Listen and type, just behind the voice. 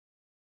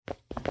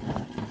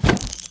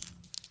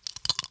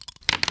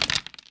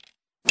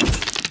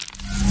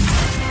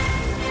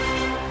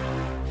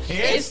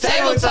It's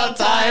tabletop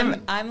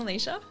time. I'm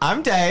Alicia.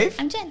 I'm Dave.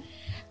 I'm Jen.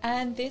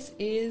 And this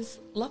is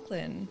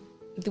Lachlan.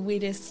 The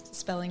weirdest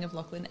spelling of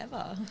Lachlan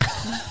ever.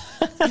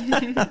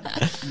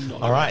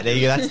 All right, there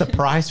you go. That's the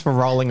price for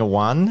rolling a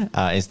 1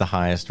 is the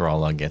highest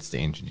roller gets to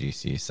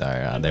introduce you.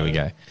 So there we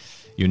go.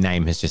 Your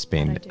name has just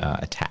been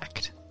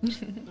attacked.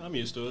 I'm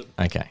used to it.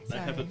 Okay. I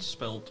have it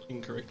spelled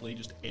incorrectly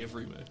just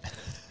everywhere.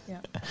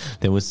 Yeah.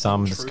 There was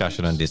some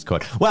discussion on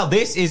Discord. Well,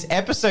 this is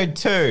episode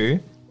 2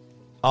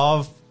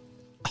 of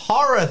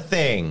Horror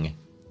Thing.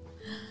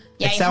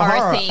 Yay, It's our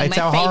horror theme. It's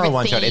my our horror favorite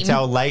one shot. theme. It's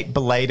our late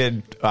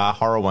belated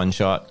horror one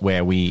shot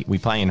where we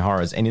play in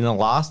horrors. And in the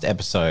last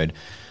episode,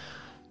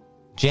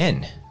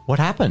 Jen, what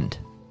happened?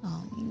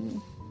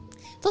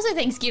 It's also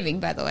Thanksgiving,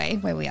 by the way,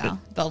 where we are.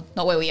 Well,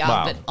 not where we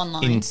are, but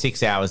online. In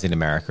 6 hours in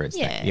America, it's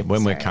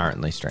when we're sorry.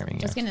 currently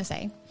streaming. I was going to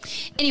say.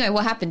 Anyway,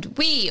 what happened?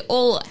 We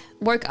all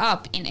woke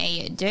up in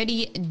a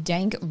dirty,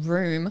 dank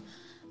room,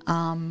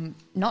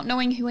 not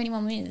knowing who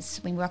anyone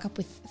is. We woke up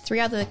with 3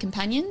 other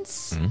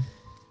companions.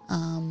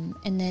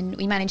 And then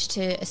we managed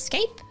to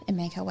escape and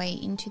make our way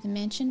into the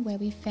mansion where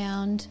we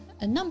found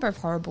a number of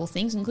horrible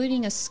things,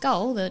 including a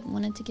skull that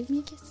wanted to give me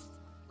a kiss.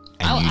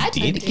 And I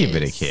you did did. give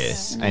it a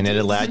kiss. And it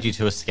allowed you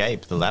to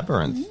escape the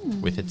labyrinth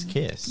with its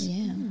kiss.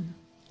 Yeah.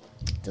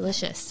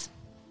 Delicious.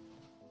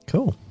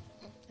 Cool.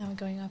 Now we're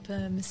going up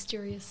a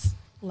mysterious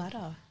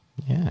ladder.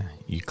 Yeah.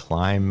 You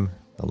climb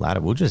the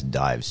ladder. We'll just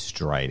dive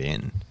straight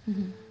in.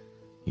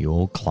 You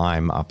all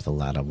climb up the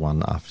ladder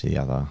one after the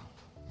other.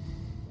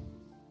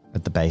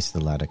 At the base of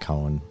the ladder,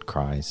 Cohen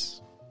cries.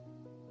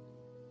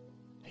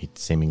 He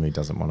seemingly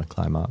doesn't want to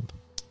climb up.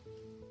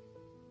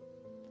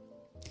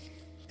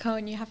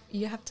 Cohen,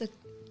 you have to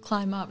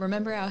climb up.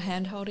 Remember our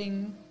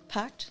hand-holding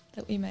pact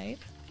that we made?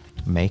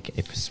 Make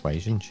a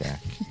persuasion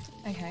check.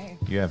 Okay.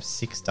 You have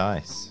 6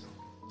 dice.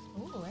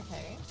 Oh,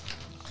 okay.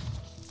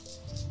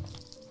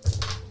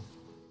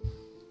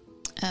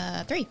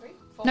 3.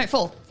 No,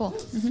 4. 4.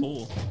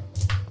 4.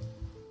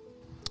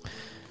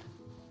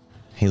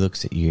 He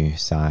looks at you,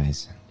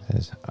 sighs,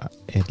 says,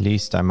 at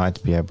least I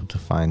might be able to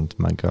find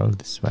my girl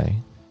this way.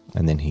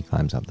 And then he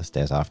climbs up the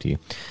stairs after you.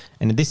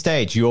 And at this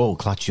stage, you all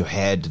clutch your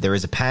head. There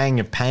is a pang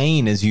of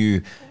pain as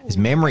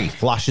memory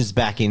flushes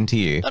back into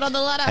you. Got on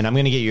the ladder. And I'm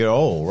going to get you to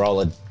all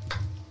roll a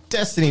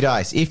destiny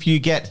dice. If you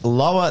get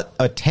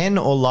a 10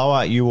 or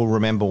lower, you will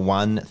remember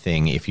 1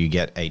 thing. If you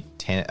get a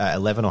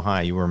 11 or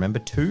higher, you will remember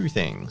 2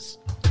 things.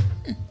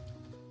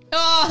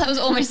 Oh, that was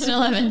almost an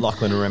 11.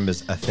 Lachlan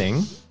remembers a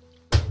thing.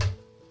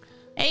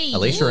 Hey.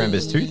 Alicia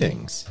remembers 2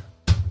 things.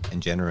 And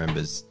Jen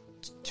remembers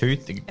 2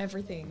 things.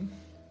 Everything.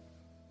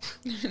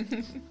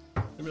 Maybe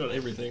not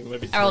everything,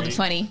 maybe 3. I rolled a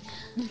 20.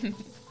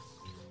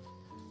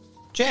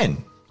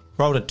 Jen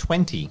rolled a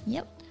 20.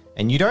 Yep.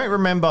 And you don't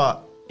remember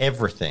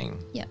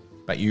everything. Yep.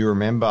 But you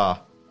remember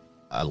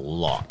a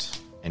lot.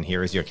 And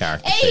here is your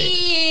character sheet.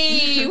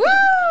 Hey! Woo!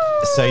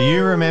 So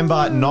you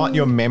remember not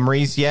your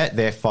memories yet.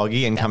 They're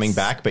foggy and coming Yes.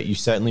 back. But you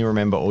certainly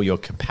remember all your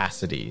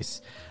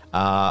capacities.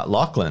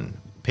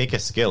 Lachlan, pick a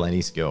skill,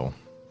 any skill.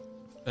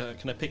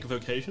 Can I pick a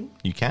vocation?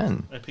 You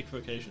can. I pick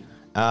vocation.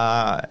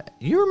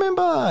 You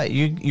remember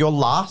your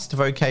last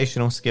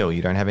vocational skill.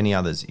 You don't have any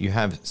others. You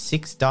have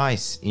 6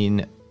 dice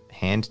in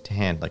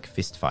hand-to-hand, like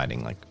fist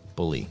fighting, like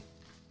bully.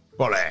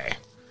 Bully!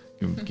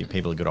 Give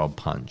people a good old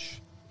punch.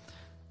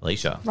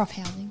 Alicia,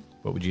 Roughhousing.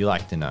 what would you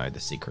like to know the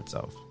secrets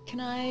of? Can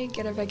I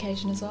get a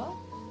vacation as well?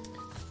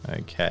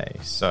 Okay,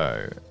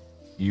 so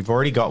you've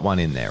already got one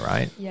in there,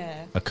 right?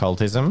 Yeah.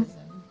 Occultism.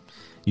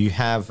 You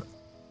have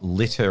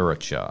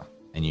literature,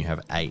 and you have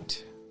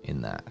 8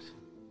 in that.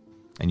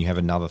 And you have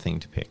another thing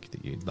to pick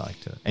that you'd like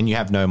to... And you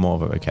have no more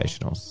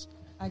vocationals.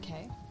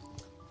 Okay.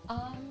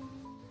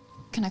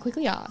 Can I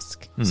quickly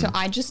ask? So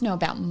I just know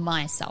about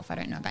myself. I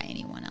don't know about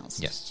anyone else.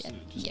 Yes. Just yet.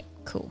 Yep.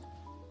 Cool.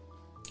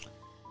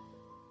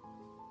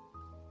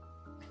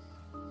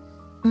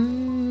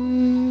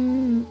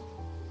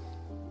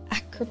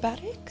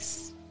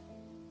 Acrobatics?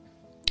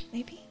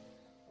 Maybe?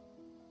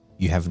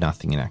 You have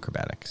nothing in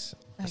acrobatics.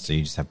 So Okay.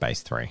 you just have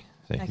base 3.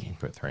 So you Okay. can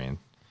put 3 in.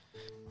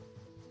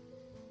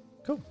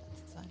 Cool.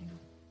 That's exciting.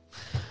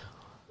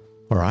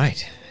 All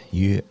right.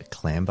 You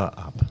clamber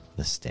up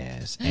the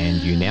stairs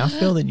and you now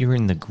feel that you're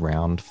in the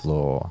ground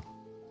floor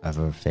of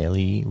a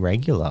fairly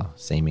regular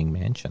seeming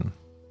mansion.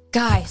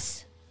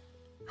 Guys,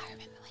 I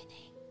remember my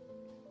name.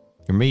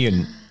 Remember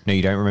your... No,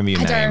 you don't remember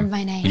your I name. don't remember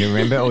my name. You don't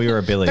remember all your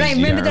abilities. But I You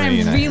remember don't that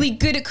your I'm name. really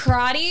good at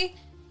karate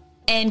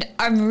and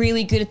I'm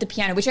really good at the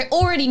piano, which I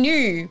already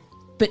knew,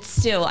 but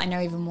still, I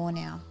know even more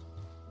now.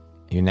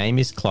 Your name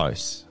is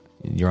close.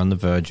 You're on the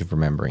verge of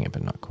remembering it,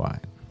 but not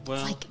quite.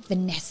 Well, It's like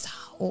Vanessa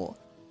or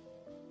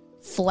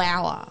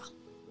Flower,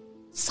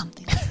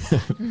 something like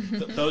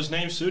that. those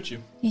names suit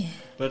you. Yeah.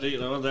 But,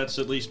 that's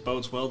at least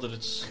bodes well that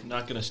it's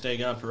not going to stay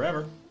gone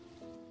forever.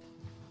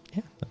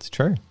 Yeah, that's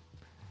true.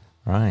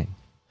 Right.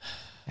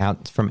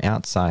 Out from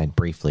outside,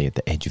 briefly at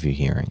the edge of your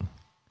hearing,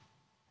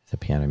 the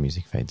piano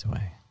music fades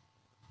away.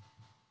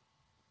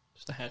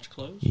 Is the hatch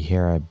closed? You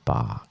hear a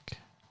bark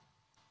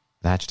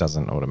The hatch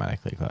doesn't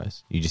automatically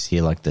close. You just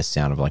hear like the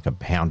sound of like a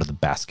Hound of the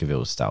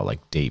Baskerville style, like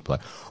deep,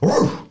 like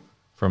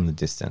from the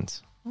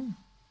distance.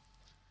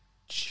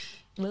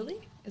 Lily?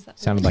 Is that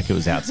Sounded like it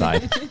was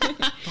outside.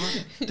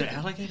 The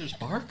alligators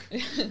bark?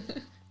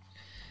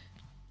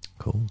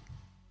 Cool.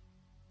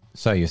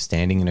 So you're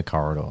standing in a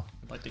corridor.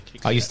 Like they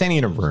kick Oh, you're that standing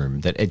in a closed.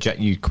 room that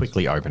you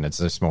quickly open. It's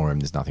a small room.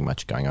 There's nothing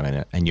much going on in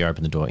it. And you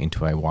open the door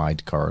into a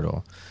wide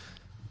corridor.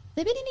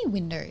 There been any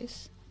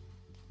windows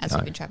as No.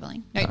 we've been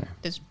traveling? No, No.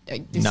 this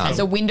None. is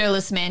a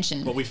windowless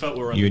mansion. But we felt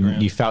we were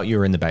underground. You felt you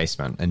were in the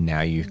basement, and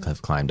now you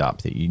have climbed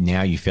up.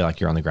 Now you feel like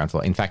you're on the ground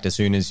floor. In fact, as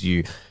soon as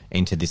you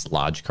enter this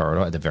large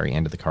corridor, at the very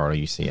end of the corridor,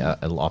 you see a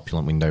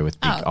opulent window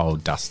with big, Oh,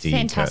 old, dusty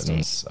fantastic.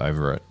 curtains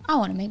over it. I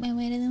want to make my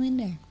way to the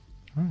window.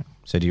 All right.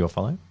 So do you all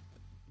follow?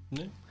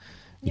 Yeah.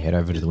 You head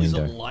over to the Is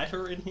window. it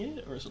lighter in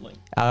here, or is it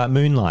like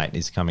Moonlight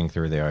is coming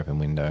through the open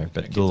window,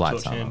 but keep the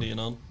lights torch aren't handy on. and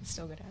on?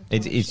 Still good.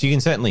 It's you can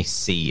certainly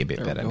see a bit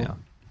There we better go. now.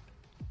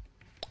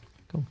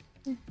 Cool.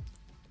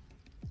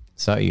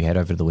 So you head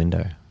over to the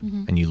window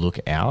and you look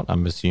out,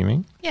 I'm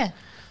assuming. Yeah.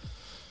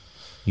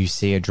 You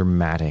see a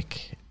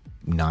dramatic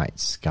night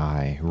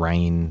sky.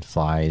 Rain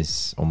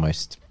flies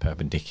almost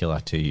perpendicular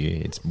to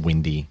you. It's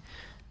windy.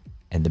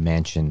 And the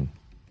mansion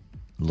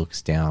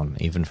looks down,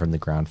 even from the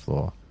ground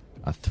floor,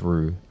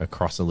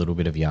 across a little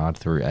bit of yard,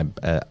 through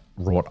a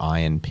wrought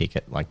iron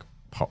picket, like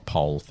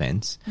pole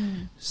fence,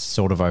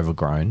 sort of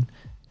overgrown,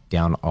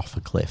 down off a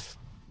cliff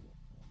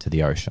to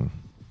the ocean.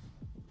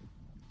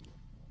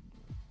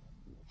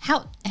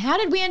 How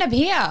did we end up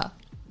here?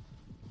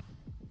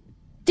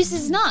 This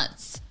is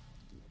nuts.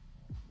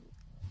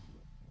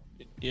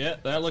 Yeah,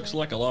 that looks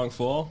like a long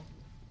fall.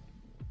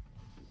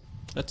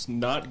 Let's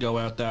not go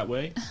out that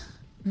way.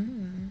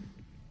 Can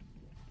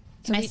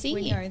I see?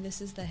 We know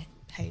this is the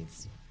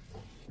haze.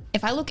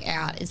 If I look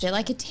out, is there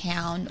like a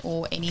town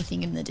or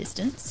anything in the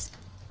distance?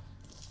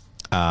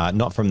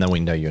 Not from the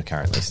window you're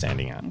currently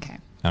standing at. Okay.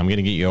 I'm going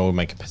to get you all to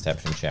make a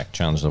perception check.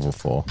 Challenge level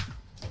 4.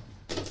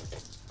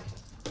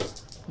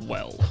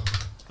 Well,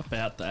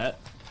 about that.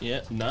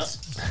 Yeah, nah.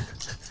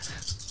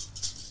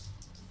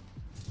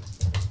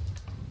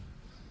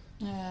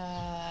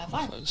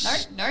 Fine.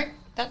 No,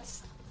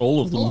 that's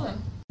All of them. all of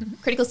them.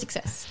 Critical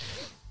success.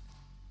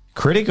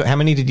 Critical. How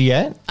many did you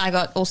get? I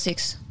got all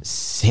 6.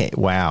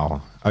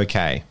 Wow.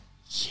 Okay.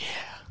 Yeah.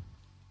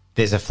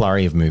 There's a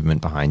flurry of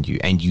movement behind you,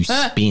 and you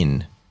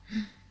spin.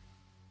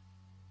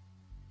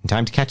 In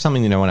time to catch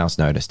something that no one else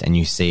noticed, and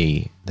you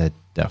see the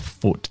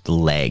foot, the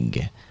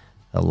leg,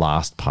 the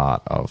last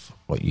part of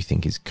what you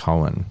think is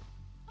Cohen.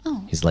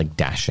 Oh. His leg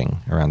dashing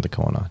around the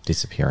corner,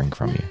 disappearing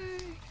from you.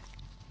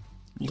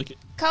 Look at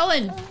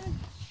Colin.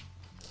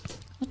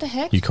 What the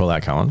heck? You call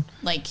that Cohen?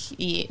 Like,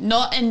 yeah,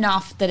 not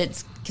enough that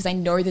it's because I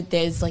know that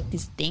there's like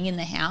this thing in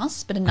the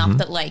house, but enough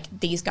that like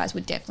these guys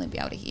would definitely be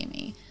able to hear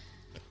me.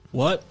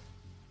 what?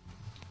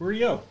 Where'd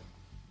he go?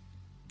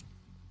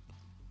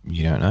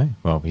 You don't know.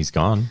 Well, he's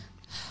gone.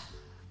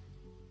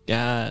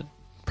 God,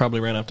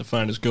 probably ran up to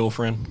find his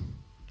girlfriend.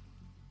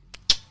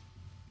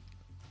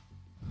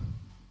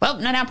 Well,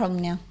 not our problem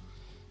now.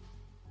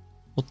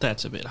 Well,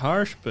 that's a bit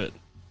harsh, but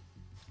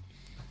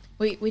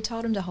We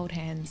told him to hold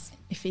hands.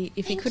 If he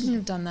couldn't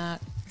have done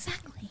that,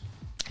 Exactly.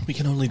 we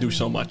can only do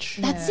so much.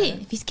 That's Yeah.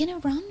 it. If he's gonna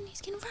run, he's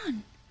gonna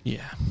run.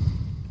 Yeah.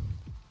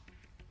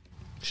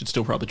 Should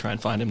still probably try and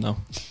find him, though.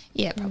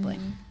 Yeah, probably.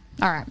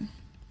 All right,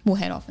 we'll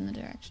head off in the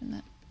direction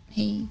that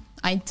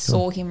I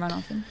saw him run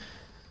off in.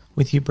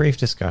 With your brief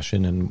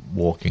discussion and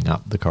walking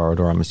up the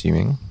corridor, I'm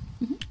assuming,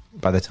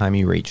 by the time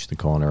you reach the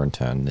corner and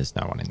turn, there's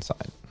no one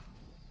inside.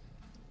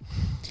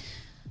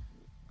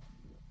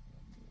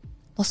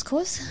 Lost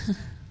cause?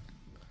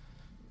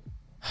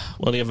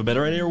 Well, do you have a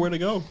better idea where to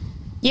go?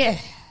 Yeah.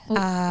 we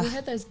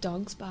heard those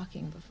dogs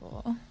barking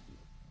before. Oh,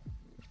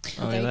 Did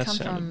yeah, they that come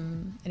sounded-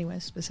 from anywhere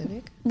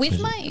specific? With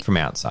my From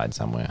outside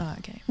somewhere. Oh,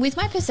 okay. with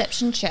my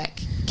perception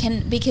check,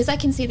 because I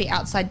can see the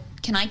outside,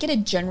 can I get a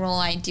general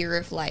idea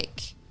of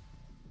like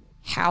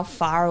how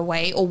far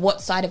away or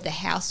what side of the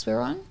house we're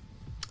on?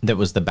 That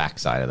was the back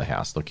side of the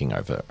house looking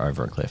over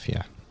a cliff,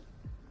 yeah.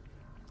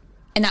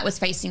 And that was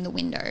facing the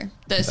window.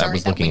 That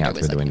was looking out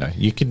through the window.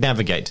 You could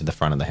navigate to the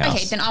front of the house.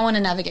 Okay, then I want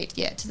to navigate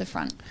to the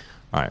front.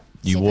 All right.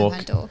 See You if I walk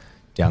find a door.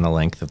 down the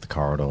length of the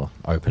corridor,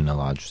 open a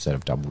large set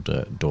of double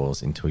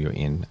doors until you're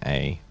in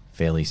a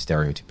fairly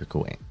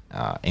stereotypical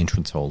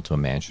entrance hall to a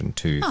mansion.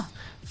 Two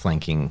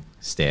flanking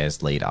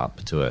stairs lead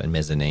up to a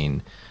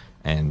mezzanine,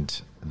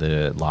 and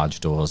the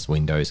large doors,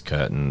 windows,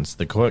 curtains.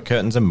 The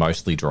curtains are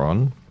mostly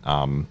drawn.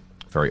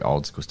 Very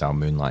old school style.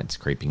 Moonlight's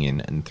creeping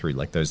in and through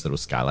like those little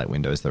skylight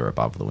windows that are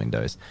above the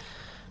windows.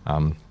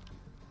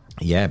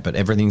 Yeah, but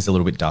everything's a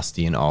little bit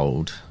dusty and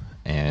old,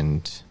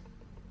 and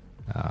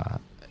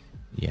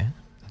yeah,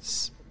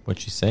 that's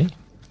what you see.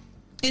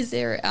 Is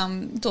there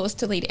doors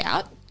to lead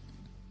out?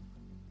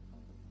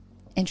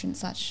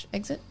 Entrance /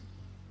 exit?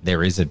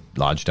 There is a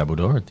large double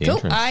door at the Cool.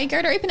 entrance. I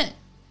go to open it.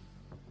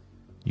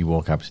 You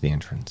walk up to the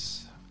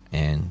entrance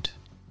and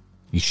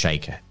you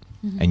shake it,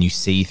 and you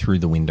see through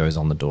the windows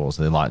on the doors,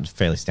 they're like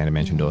fairly standard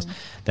mansion doors,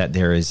 that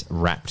there is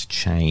wrapped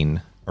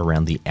chain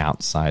around the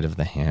outside of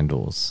the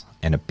handles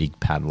and a big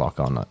padlock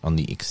on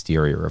the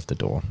exterior of the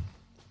door.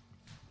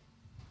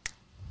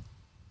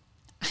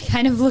 I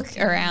kind of look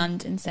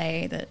around and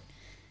say that,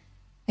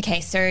 okay,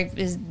 so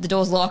the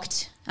door's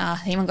locked.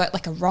 Anyone got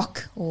like a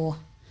rock or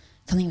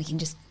something we can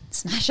just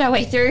smash our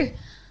way through?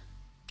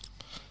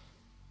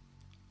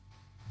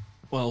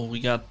 Well, we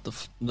got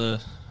the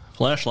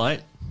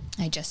flashlight.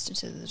 I gestured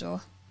to the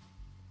door.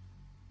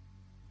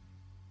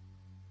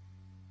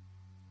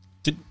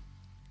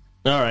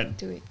 All right.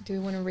 Do we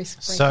want to risk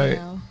breaking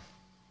So- our...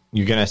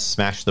 You're going to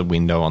smash the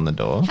window on the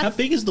door. How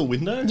big is the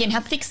window? Yeah, and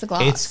how thick's the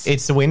glass?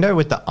 It's the window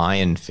with the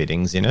iron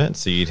fittings in it,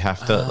 so you'd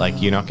have to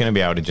you're not going to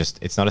be able to just.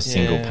 It's not a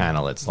single Yeah.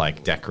 panel. It's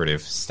like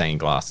decorative stained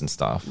glass and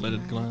stuff.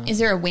 Leaded glass. Is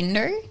there a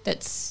window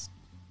that's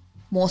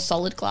more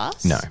solid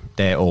glass? No,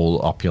 they're all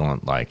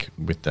opulent. Like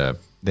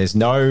there's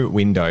no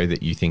window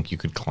that you think you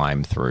could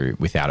climb through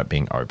without it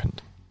being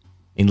opened,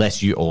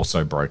 unless you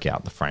also broke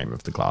out the frame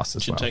of the glass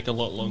as Should well. take a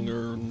lot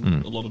longer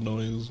and a lot of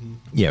noise. And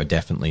Yeah,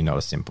 definitely not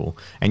a simple.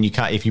 And you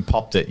can't, if you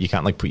popped it, you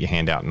can't like put your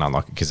hand out and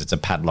unlock it because it's a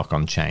padlock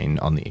on chain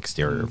on the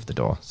exterior of the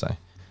door. So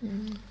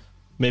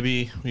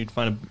maybe we'd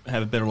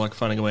have a better luck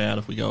finding a way out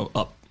if we go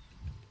up.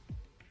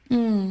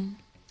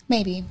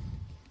 Maybe.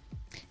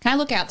 Can I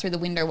look out through the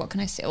window? What can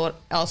I see? What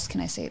else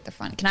can I see at the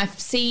front? Can I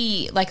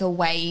see like a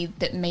way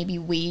that maybe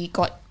we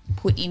got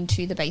put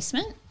into the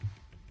basement?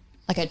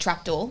 Like a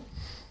trapdoor?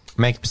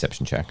 make a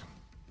perception check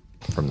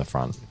from the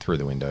front through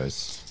the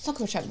windows. It's not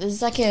called a trap.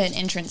 There's like an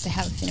entrance they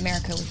have in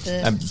America with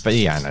the... But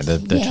yeah, no,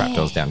 the Yeah.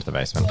 trapdoor's down to the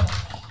basement.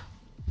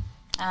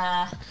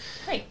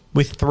 Great.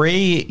 With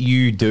 3,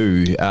 you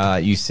do.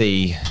 You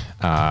see,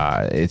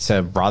 it's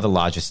a rather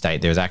large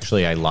estate. There's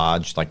actually a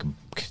large, like,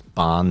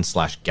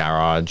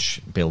 barn/garage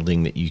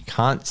building that you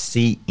can't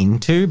see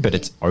into, but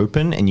it's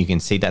open, and you can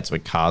see that's where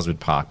cars would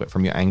park. But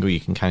from your angle, you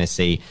can kind of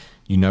see,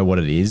 you know what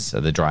it is. So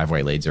the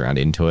driveway leads around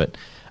into it.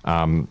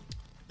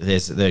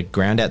 There's the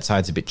ground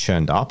outside's a bit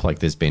churned up, like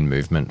there's been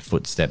movement,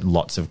 footsteps,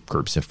 lots of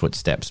groups of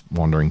footsteps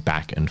wandering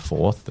back and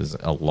forth. There's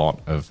a lot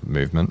of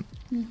movement.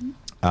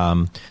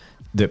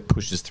 That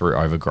pushes through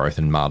overgrowth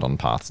and mud on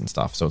paths and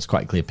stuff. So it's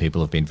quite clear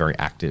people have been very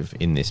active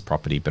in this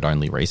property, but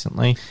only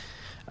recently.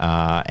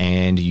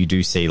 And you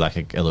do see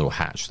like a little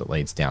hatch that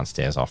leads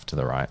downstairs off to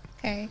the right.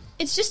 Okay.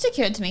 It's just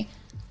occurred to me,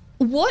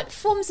 what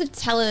forms of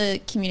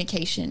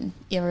telecommunication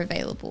are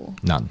available?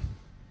 None.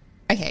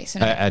 Okay, so...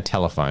 no. A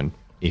telephone,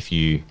 if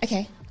you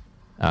Okay.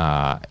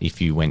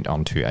 went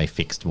onto a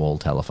fixed wall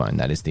telephone,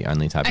 that is the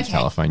only type of Okay.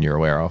 telephone you're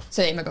aware of.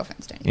 So mobile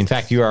phones don't In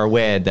fact, you are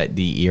aware that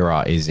the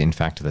era is in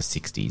fact the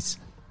 60s.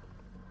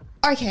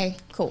 Okay,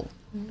 cool.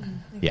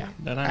 Yeah.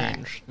 That I Alright.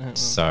 understand.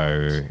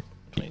 So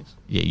Please.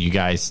 yeah, you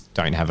guys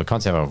don't have a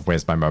concept of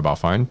where's my mobile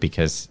phone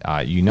because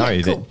you know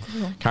Yeah, that cool.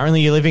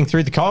 currently you're living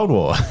through the Cold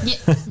War. Yeah.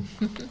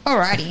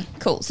 Alrighty,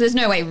 cool. So there's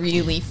no way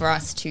really for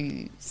us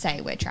to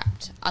say we're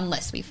trapped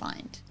unless we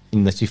find...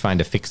 Unless you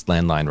find a fixed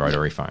landline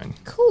rotary phone.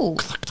 Cool.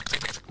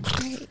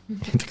 Great.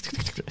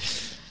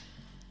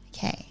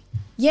 Okay.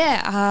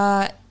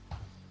 Yeah,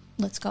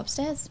 let's go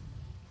upstairs.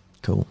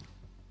 Cool.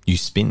 You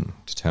spin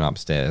to turn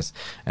upstairs,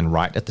 and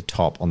right at the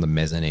top on the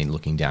mezzanine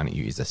looking down at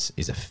you is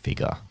a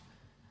figure.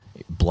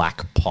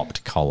 Black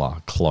popped collar,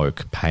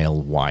 cloak,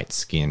 pale white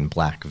skin,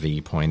 black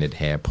V-pointed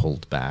hair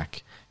pulled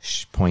back,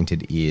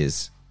 pointed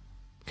ears,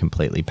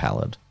 completely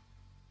pallid,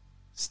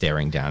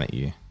 staring down at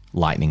you.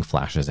 Lightning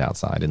flashes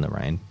outside in the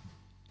rain.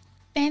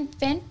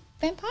 Vampire?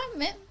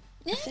 Vampire.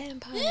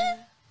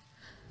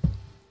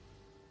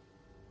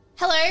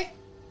 Hello?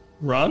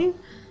 Run?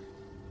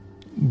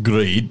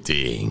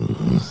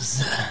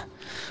 Greetings.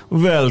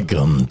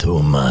 Welcome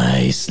to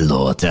my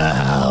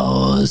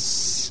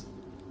slaughterhouse.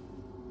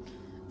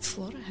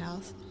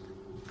 Slaughterhouse.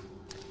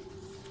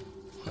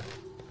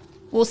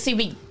 Well, see,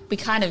 we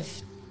kind of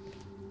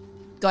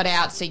got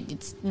out, so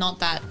it's not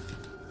that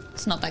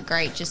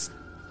great. Just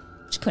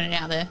putting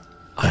it out there.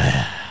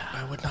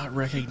 I would not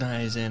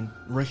recommend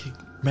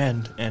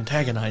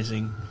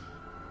antagonizing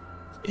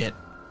it.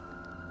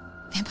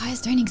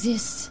 Vampires don't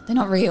exist. They're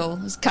not real.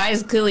 This guy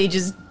is clearly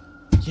just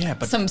Yeah,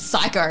 but some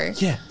psycho.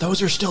 yeah,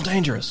 those are still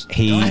dangerous.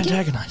 He- Don't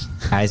antagonize.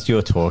 As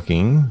you're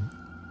talking,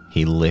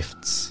 he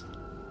lifts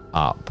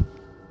up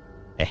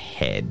a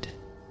head.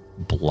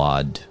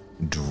 Blood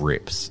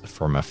drips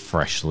from a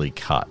freshly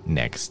cut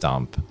neck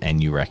stump,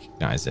 and you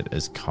recognize it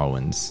as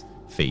Cohen's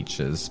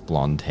features.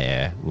 Blonde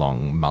hair,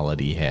 long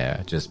mullety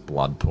hair, just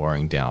blood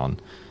pouring down.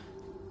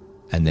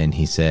 And then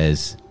he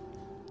says,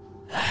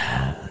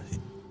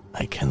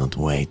 I cannot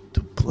wait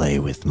to play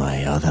with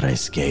my other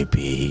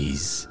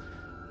escapees.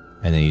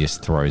 And then he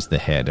just throws the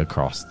head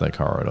across the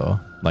corridor,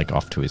 like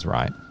off to his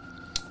right,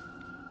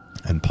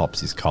 and pops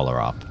his collar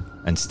up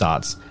and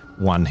starts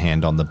one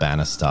hand on the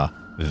banister,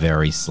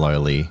 very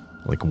slowly,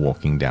 like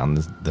walking down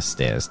the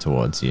stairs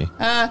towards you.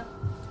 Run.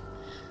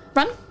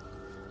 Run.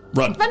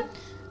 Run.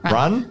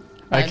 Run?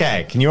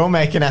 Okay, can you all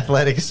make an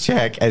athletics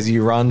check as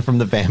you run from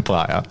the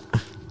vampire?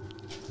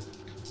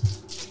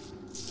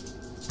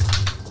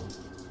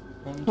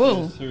 One,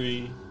 Whoa. 2,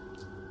 3.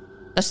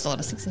 That's just a lot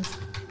of sixes.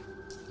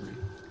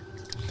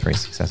 3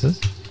 successes.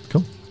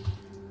 Cool.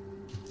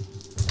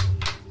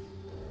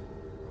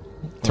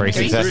 3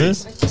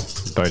 successes.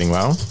 It's boding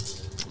well.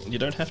 You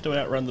don't have to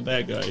outrun the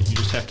bad guy. You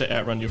just have to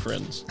outrun your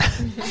friends.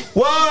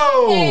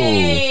 Whoa!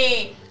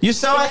 Hey! You're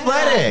so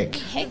athletic.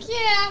 Heck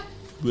yeah!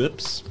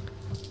 Whoops.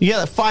 You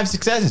get 5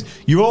 successes.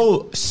 You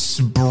all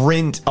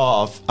sprint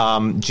off.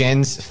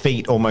 Jen's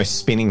feet almost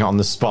spinning on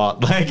the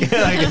spot,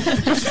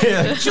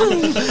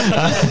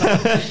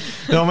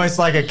 almost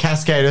like a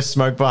cascade of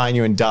smoke behind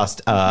you and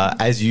dust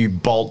as you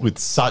bolt with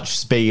such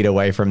speed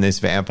away from this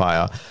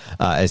vampire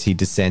as he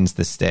descends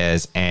the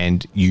stairs,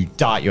 and you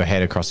dart your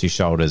head across his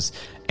shoulders,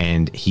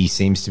 and he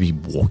seems to be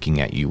walking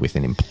at you with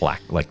an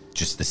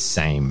just the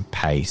same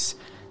pace.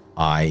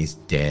 Eyes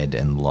dead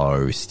and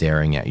low,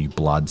 staring at you,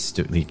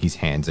 his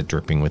hands are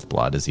dripping with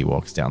blood as he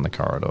walks down the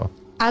corridor.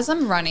 As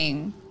I'm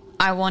running,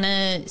 I want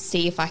to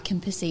see if I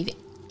can perceive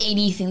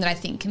anything that I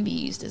think can be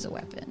used as a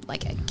weapon,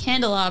 like a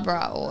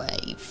candelabra or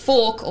a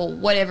fork or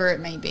whatever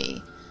it may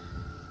be.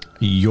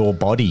 Your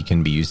body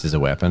can be used as a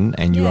weapon,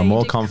 and you are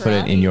more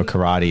confident in your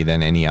karate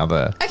than any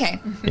other.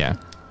 Okay. Yeah.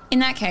 In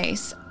that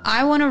case,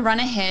 I want to run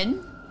ahead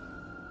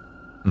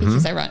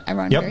because I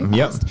run very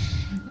fast.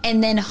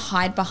 And then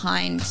hide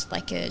behind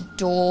like a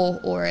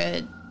door or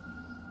a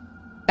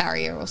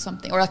barrier or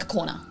something, or like a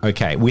corner.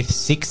 Okay, with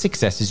 6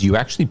 successes, you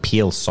actually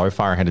peel so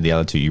far ahead of the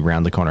other two. You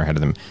round the corner ahead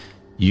of them.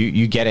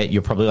 You get it.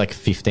 You're probably like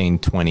 15,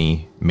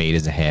 20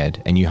 meters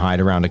ahead, and you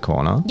hide around a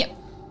corner. Yep.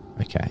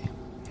 Okay.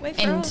 Wait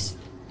for And us.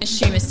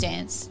 assume a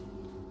stance.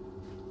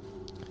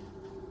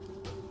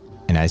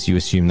 And as you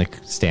assume the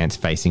stance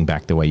facing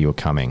back the way you were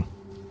coming,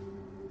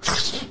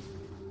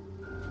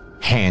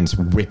 hands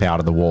rip out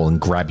of the wall and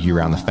grab you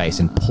around the face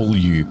and pull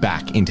you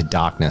back into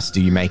darkness.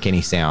 Do you make any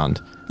sound?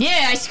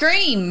 Yeah, I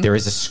scream. There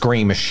is a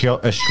scream, a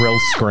shrill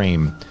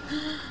scream.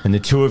 And the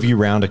two of you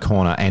round a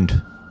corner,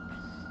 and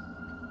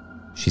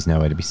she's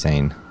nowhere to be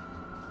seen.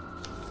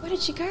 Where did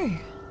she go?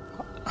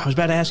 I was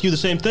about to ask you the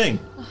same thing.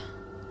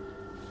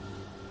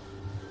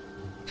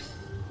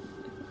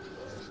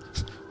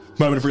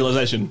 Moment of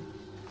realization.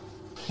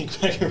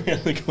 Back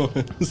around the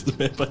corner. Is the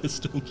vampire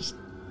still just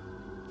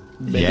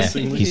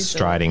menacingly? Yeah, he's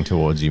striding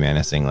towards you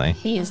menacingly.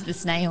 He is the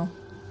snail.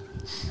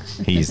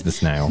 He is the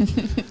snail.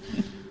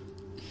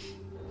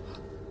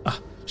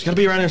 She's got to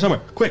be around here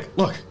somewhere. Quick,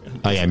 look.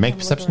 Oh yeah, make a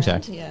Have a look perception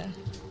check. around, Yeah.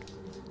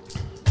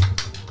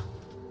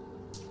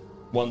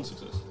 1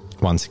 success.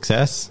 1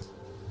 success.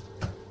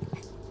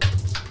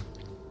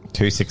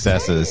 2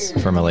 successes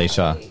from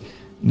Alicia.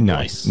 No,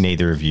 Nice.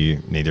 neither of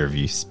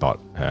you spot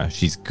her.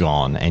 She's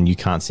gone, and you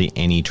can't see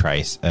any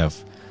trace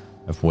of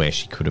where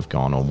she could have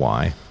gone or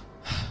why.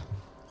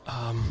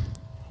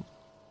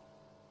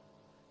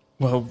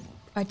 Well,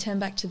 I turn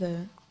back to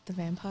the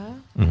vampire.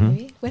 Mm-hmm.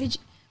 Maybe.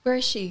 Where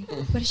is she?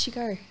 Where did she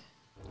go?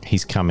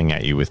 He's coming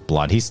at you with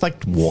blood. He's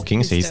like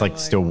walking, so he's like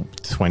still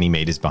 20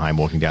 meters behind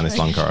walking down this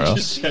long corridor.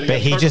 Just heading But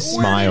up he toward- just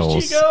Where did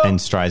smiles she go?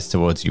 and strides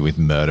towards you with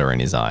murder in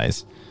his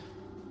eyes.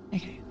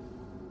 Okay.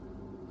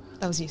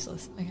 That was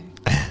useless. Okay.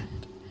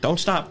 don't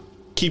stop.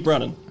 Keep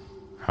running.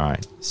 All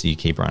right, so you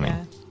keep running.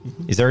 Yeah.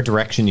 Is there a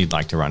direction you'd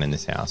like to run in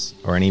this house,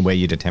 or anywhere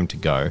you'd attempt to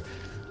go?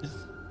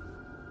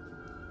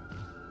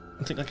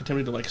 I think like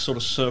attempting to like sort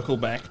of circle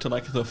back to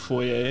like the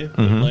foyer, but,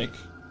 Mm-hmm. like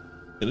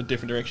in a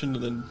different direction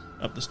and then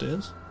up the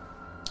stairs.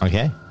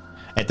 Okay.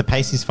 At the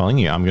pace he's following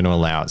you, I'm going to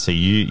allow it. So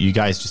you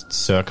guys just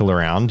circle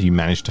around, you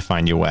manage to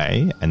find your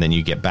way, and then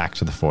you get back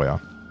to the foyer.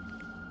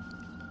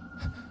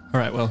 All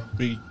right, well,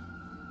 we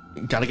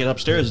got to get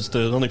upstairs. It's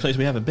the only place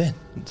we haven't been.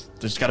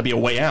 There's got to be a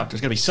way out.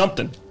 There's got to be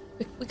something.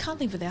 We can't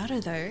leave without her,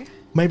 though.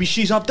 Maybe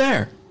she's up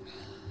there.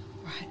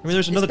 Right. I mean,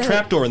 there's another better-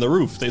 trapdoor in the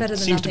roof. better That than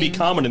seems to be nothing.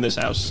 common in this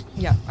house.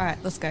 Yeah. All right.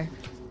 Let's go.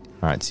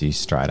 All right, so you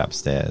stride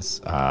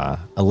upstairs.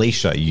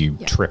 Alicia, you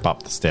Yeah. trip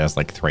up the stairs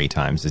like 3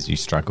 times as you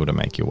struggle to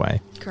make your way.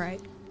 Great.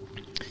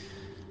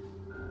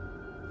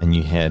 And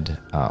you head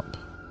up,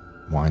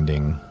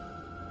 winding.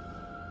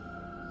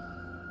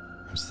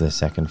 What's the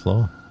 2nd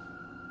floor?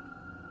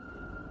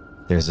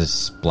 There's a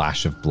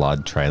splash of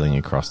blood trailing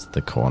across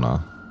the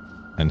corner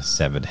and a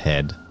severed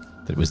head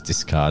that was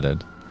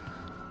discarded.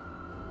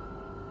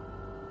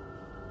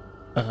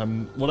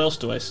 What else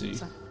do I see?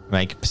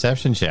 Make a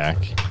perception check.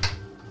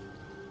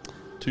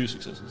 2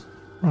 successes.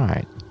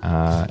 Right.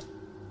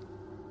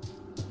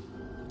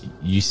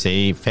 You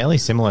see, fairly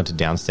similar to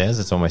downstairs,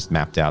 it's almost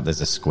mapped out. There's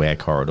a square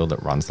corridor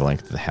that runs the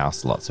length of the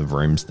house, lots of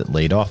rooms that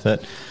lead off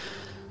it.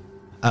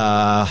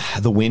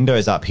 The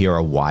windows up here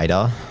are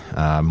wider,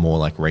 more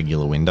like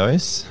regular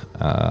windows,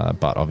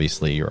 but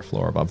obviously you're a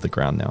floor above the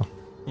ground now.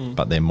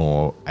 But they're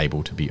more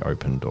able to be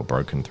opened or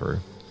broken through.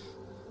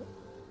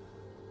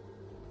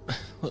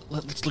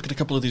 Let's look at a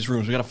couple of these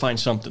rooms. We got to find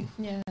something.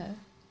 Yeah.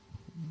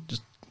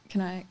 Just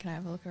Can I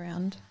have a look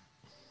around?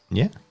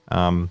 Yeah.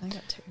 I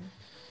got 2.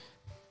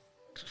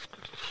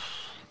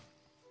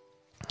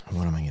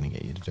 What am I going to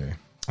get you to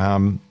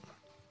do?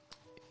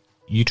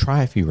 You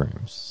try a few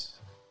rooms,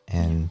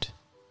 and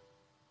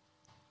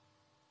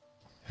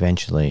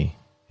eventually,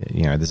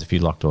 there's a few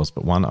locked doors,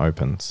 but one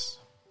opens,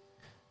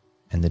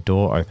 and the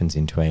door opens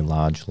into a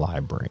large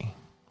library.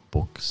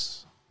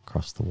 Books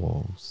across the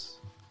walls.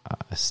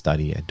 A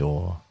study, a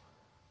door,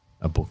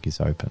 a book is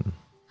open.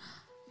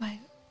 My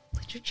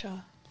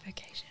literature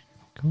vocation.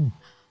 Cool.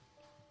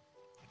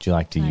 Would you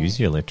like to use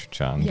your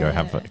literature and go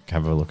have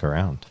a look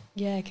around?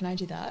 Yeah, can I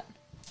do that?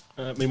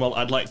 Meanwhile,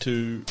 I'd like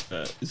to.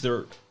 There's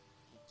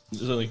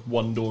only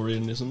one door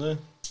in, isn't there?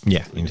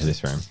 Yeah, into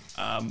this room.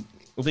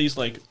 Are these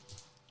like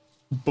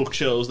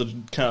bookshelves that are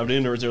carved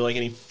in, or is there like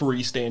any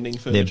freestanding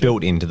furniture? They're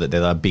built into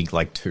they're a big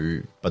like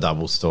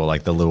double store,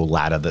 like the little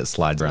ladder that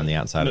slides around the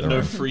outside of the No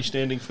room.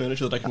 freestanding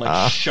furniture that I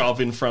can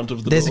shove in front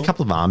of the There's door? a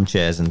couple of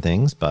armchairs and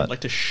things, but I'd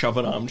like to shove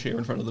an armchair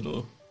in front of the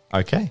door.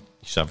 okay.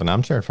 You shove an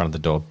armchair in front of the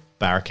door,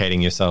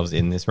 barricading yourselves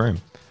in this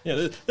room. Yeah,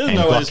 there's And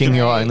no ways blocking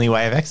your only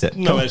way of exit.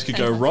 no ways could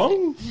go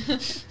wrong.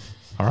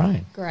 All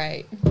right.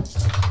 Great.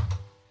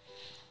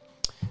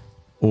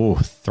 Oh,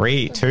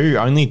 3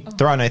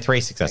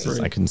 successes.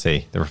 Three. I couldn't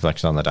see the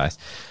reflection on the dice.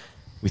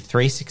 With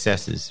 3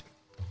 successes,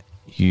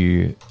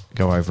 you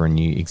go over and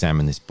you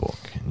examine this book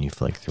and you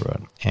flick through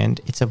it.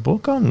 And it's a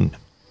book on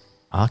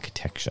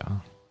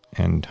architecture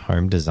and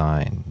home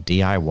design,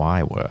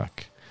 DIY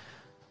work.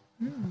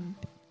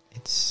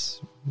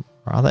 It's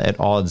rather at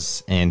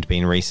odds and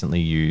been recently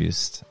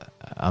used,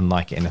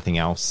 unlike anything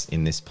else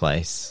in this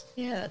place.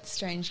 Yeah, that's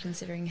strange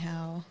considering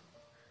how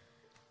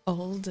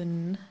old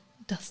and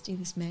dusty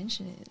this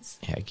mansion is.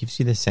 Yeah, it gives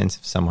you the sense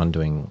of someone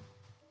doing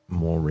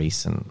more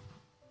recent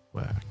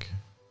work.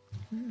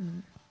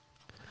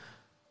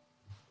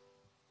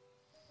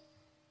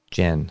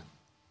 Jen,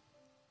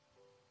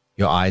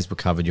 your eyes were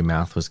covered, your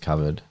mouth was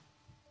covered.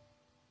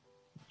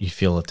 You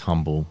feel a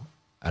tumble,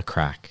 a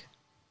crack,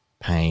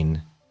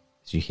 pain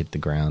as you hit the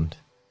ground.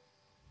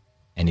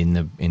 And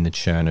in the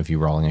churn of you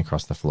rolling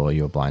across the floor,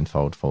 your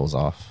blindfold falls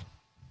off.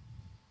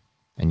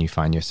 And you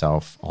find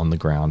yourself on the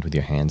ground with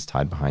your hands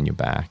tied behind your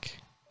back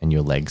and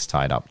your legs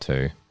tied up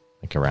too,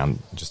 like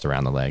just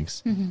around the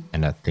legs,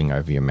 and a thing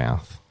over your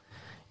mouth.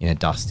 In a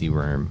dusty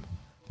room,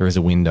 there is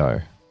a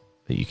window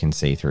that you can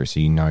see through, so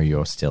you know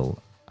you're still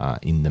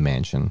in the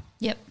mansion.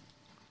 Yep.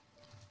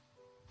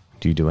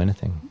 Do you do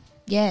anything?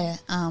 Yeah.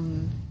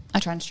 I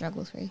try and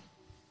struggle through.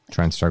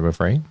 Try and struggle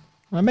free?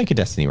 Make a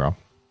destiny roll.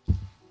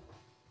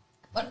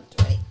 1,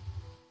 3.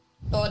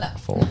 Oh no.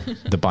 4.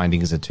 The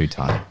bindings are too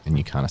tight and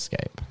you can't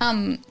escape.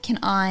 Can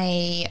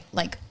I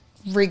like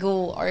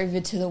wriggle over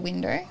to the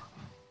window?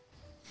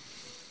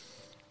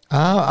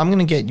 I'm going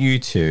to get you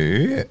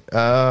to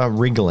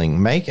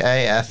wriggling. Make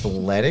a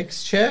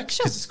athletics check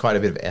because it's quite a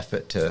bit of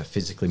effort to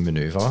physically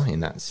maneuver in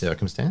that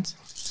circumstance.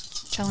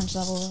 Challenge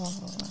level.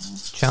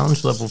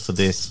 Challenge level for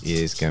this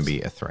is going to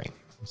be a 3.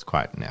 It's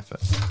quite an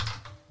effort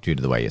due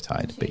to the way you're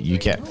tied. But you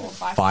get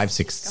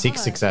 6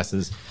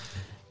 successes.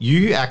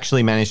 You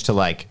actually manage to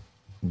like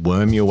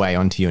worm your way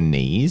onto your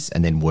knees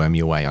and then worm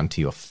your way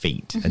onto your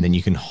feet. And then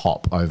you can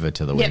hop over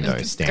to the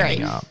window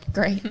standing up.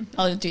 Great.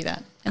 I'll do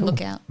that and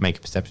look out. Make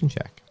a perception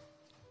check.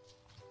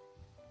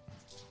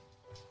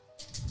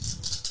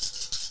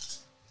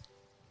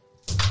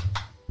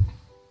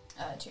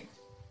 2.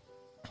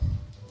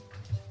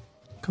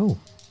 Cool.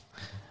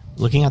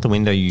 Looking out the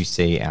window, you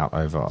see out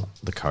over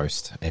the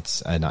coast.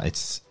 It's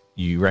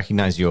you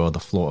recognize you're the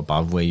floor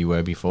above where you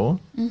were before,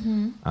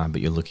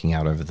 but you're looking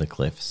out over the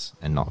cliffs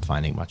and not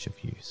finding much of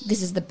use.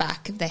 This is the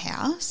back of the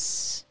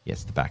house.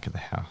 Yes, the back of the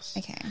house.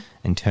 Okay.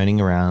 And turning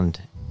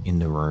around in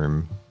the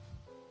room,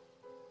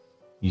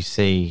 you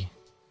see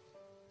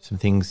some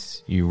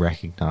things you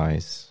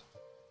recognize.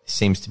 It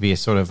seems to be a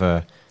sort of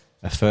a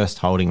first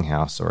holding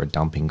house or a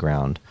dumping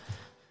ground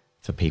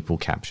for people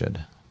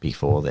captured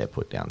before they're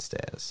put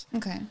downstairs.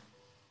 Okay.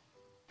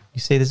 You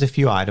see there's a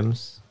few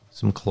items,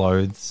 some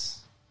clothes,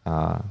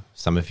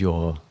 some of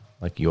your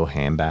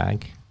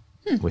handbag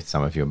with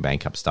some of your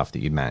makeup stuff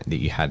that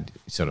you had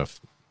sort of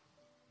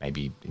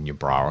maybe in your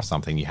bra or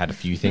something. You had a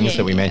few things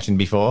that we mentioned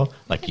before,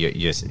 like your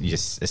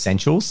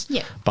essentials.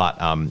 Yeah. But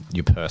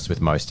your purse with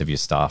most of your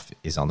stuff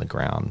is on the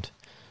ground.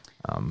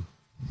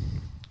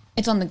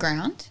 It's on the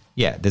ground?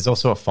 Yeah, there's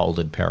also a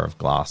folded pair of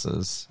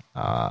glasses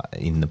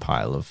in the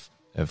pile of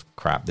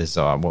crap. There's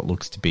what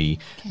looks to be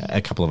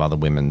a couple of other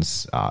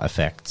women's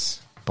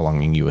effects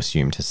belonging, you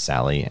assume, to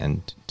Sally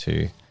and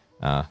to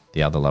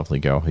the other lovely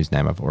girl whose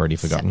name I've already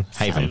forgotten.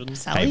 Haven.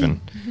 Sally?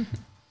 Haven.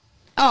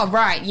 Oh,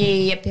 right.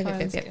 Yeah,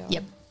 Phone's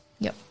yep.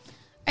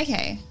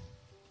 Okay.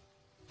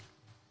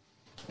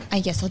 I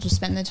guess I'll just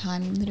spend the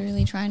time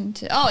literally trying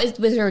to... Oh,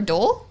 was there a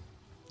door?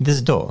 There's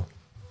a door.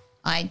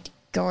 I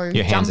go...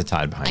 Your hands are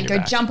tied behind your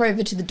back. jump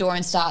over to the door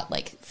and start,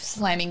 like,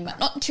 slamming, but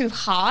not too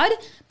hard,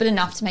 but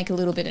enough to make a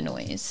little bit of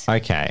noise.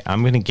 Okay,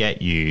 I'm going to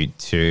get you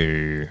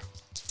to...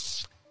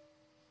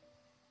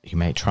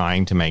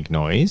 trying to make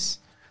noise.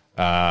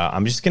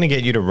 I'm just going to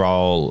get you to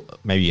roll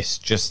maybe it's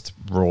just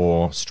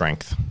raw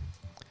strength.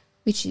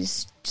 Which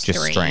is Just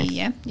 3, strength.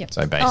 yeah? Yep.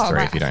 So base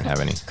 3 if you don't have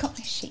any. God,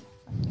 shit.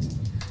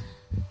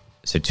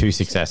 So 2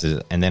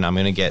 successes. And then I'm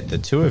going to get the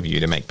 2 of you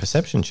to make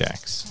perception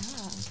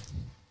checks.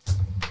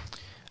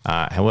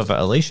 However,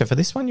 Alicia, for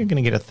this one, you're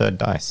going to get a 3rd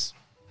dice.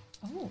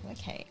 Oh,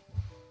 okay.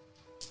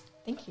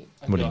 Thank you.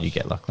 What did you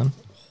get, Lachlan?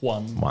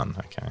 1. 1,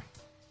 okay.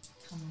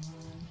 Come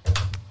on.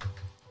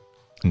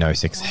 No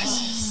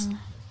successes.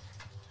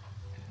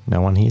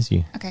 No one hears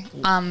you. Okay.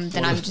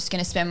 Then I'm just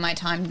going to spend my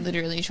time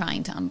literally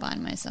trying to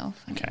unbind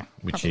myself. Okay,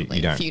 which Probably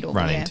you don't futile,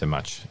 run yeah. into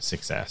much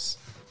success.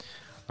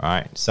 All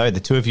right, so the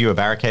two of you are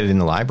barricaded in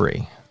the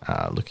library,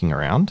 looking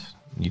around.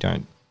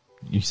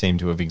 You seem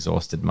to have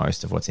exhausted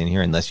most of what's in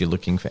here, unless you're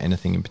looking for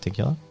anything in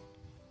particular.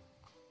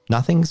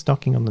 Nothing's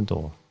knocking on the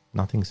door.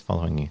 Nothing's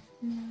following you.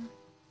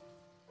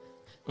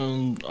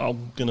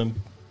 I'm gonna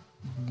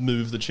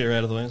move the chair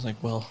out of the way. It's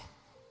like, well,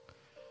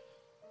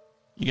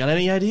 you got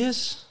any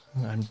ideas?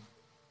 I'm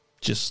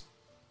just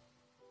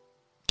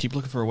keep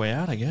looking for a way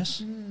out, I guess.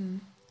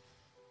 Can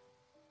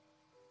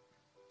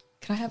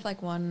I have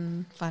like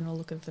one final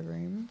look of the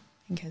room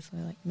in case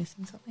we're like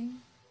missing something?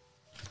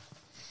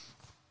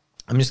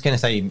 I'm just going to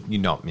say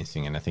you're not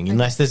missing anything,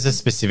 unless there's a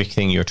specific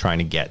thing you're trying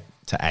to get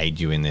to aid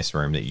you in this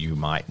room that you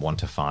might want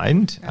to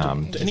find.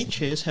 Do any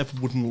chairs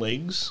have wooden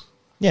legs?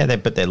 Yeah,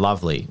 but they're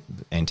lovely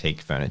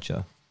antique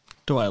furniture.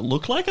 Do I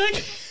look like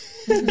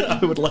I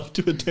would like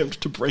to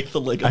attempt to break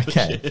the leg of a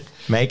Okay, chair.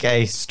 make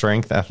a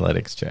strength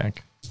athletics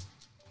check.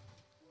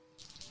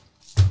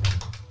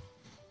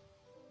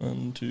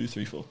 1, 2,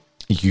 3, 4.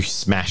 You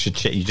smash a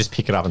chair. You just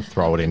pick it up and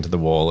throw it into the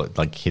wall. It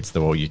like hits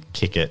the wall. You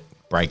kick it,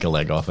 break a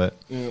leg off it.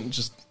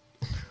 Just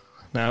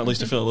now, at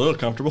least I feel a little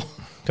comfortable.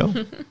 Cool.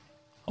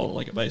 Hold it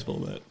like a baseball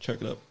bat.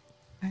 Chuck it up.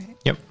 All right.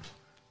 Yep.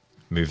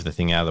 Move the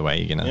thing out of the way.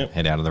 You're gonna Yep.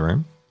 head out of the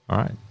room. All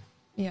right.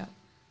 Yeah.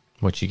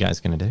 What you guys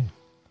gonna do?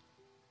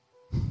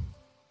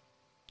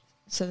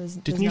 So there's.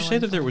 Didn't you say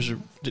that there was a?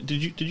 Did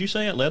you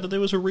say out loud that there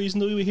was a reason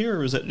that we were here,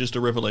 or is that just a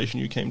revelation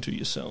you came to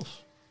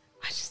yourself?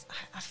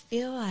 I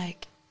feel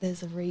like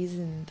there's a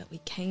reason that we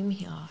came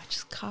here. I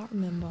just can't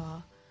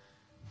remember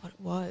what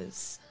it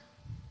was.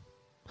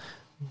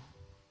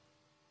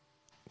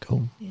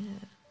 Cool. Yeah.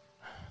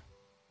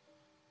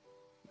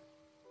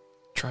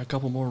 Try a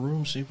couple more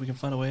rooms, see if we can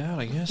find a way out.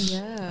 I guess.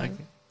 Yeah.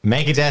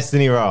 Make a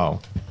destiny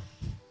roll.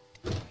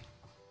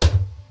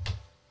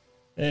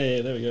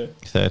 Hey, there we go.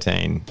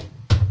 13.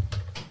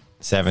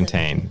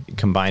 17.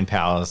 Combined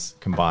powers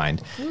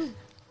combined.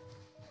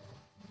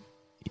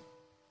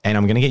 And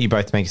I'm going to get you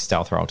both to make a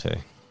stealth roll too.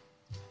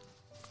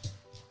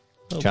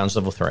 Oh. Challenge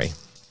level 3.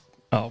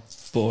 Oh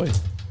boy.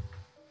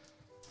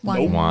 One.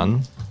 Nope.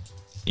 1.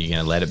 You're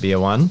going to let it be a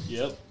 1.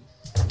 Yep.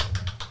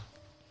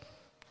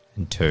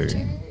 And 2.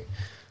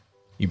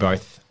 You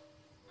both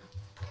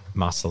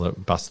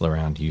bustle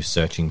around. You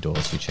searching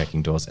doors, you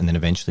checking doors. And then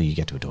eventually you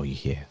get to a door you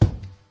hear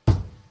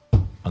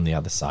on the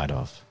other side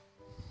of.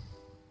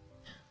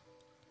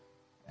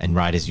 And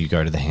right as you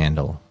go to the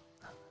handle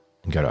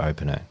and go to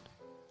open it,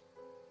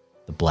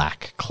 the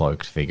black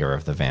cloaked figure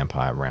of the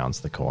vampire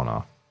rounds the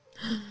corner.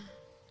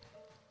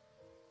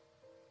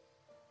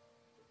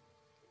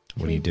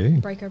 What do you do?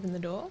 Break open the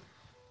door.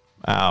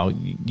 Oh,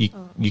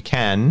 you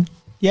can.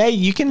 Yeah,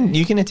 you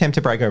can attempt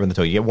to break open the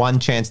door. You get one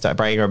chance to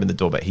break open the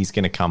door, but he's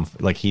going to come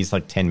he's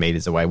like 10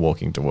 meters away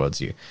walking towards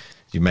you.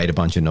 You made a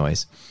bunch of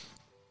noise.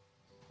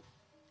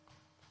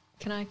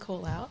 Can I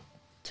call out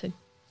to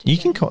You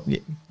can Jen? call.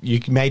 You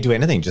may do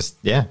anything.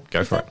 Just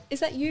go for it. Is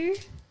that you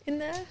in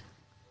there?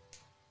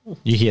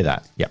 You hear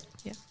that? Yep.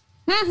 Yeah.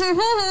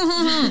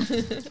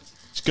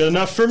 It's good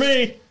enough for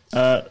me.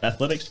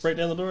 Athletics to break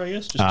down the door, I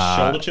guess. Just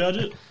shoulder charge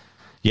it.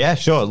 Yeah,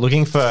 sure.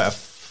 Looking for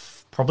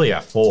probably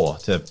a 4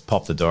 to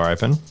pop the door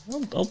open.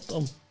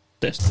 I'll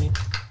Destiny.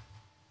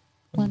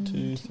 1,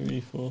 2,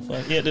 3, 4,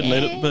 5. Yeah, it didn't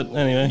need it, but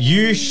anyway.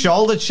 You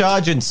shoulder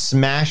charge and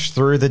smash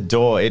through the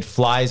door. It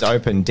flies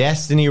open.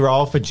 Destiny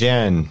roll for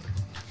Jen.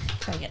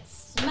 I get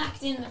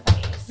smacked in the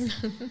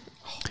face.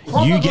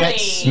 You get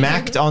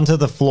smacked onto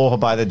the floor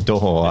by the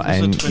door It was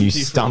a and 20 you for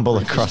stumble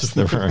the across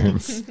the room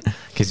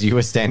because you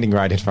were standing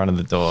right in front of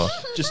the door.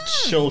 Just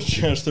shoulder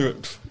charge through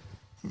it.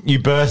 You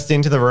burst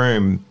into the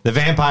room. The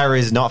vampire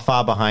is not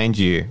far behind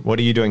you. What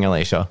are you doing,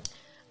 Alicia?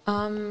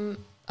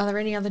 Are there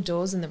any other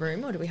doors in the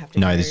room, or do we have to?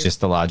 No, go there's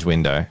just the large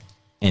window.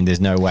 And there's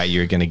no way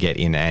you're going to get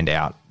in and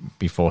out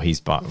before he's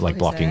Before he's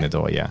blocking there? the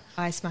door, yeah.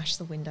 I smash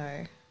the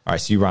window. All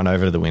right, so you run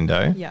over to the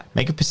window. Yeah.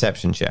 Make a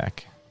perception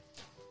check.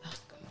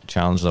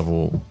 Challenge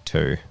level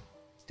 2.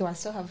 Do I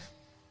still have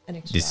an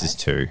extra? This is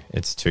dice? 2.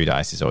 It's 2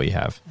 dice is all you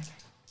have.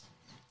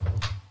 Okay.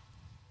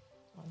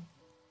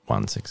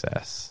 1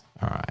 success.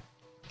 All right.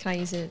 Can I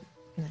use it?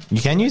 No.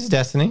 You can use a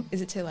destiny.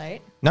 Is it too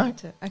late? No.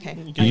 Okay.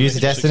 You use a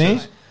destiny.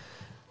 Success.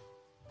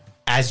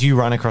 As you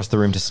run across the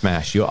room to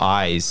smash, your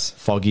eyes,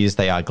 foggy as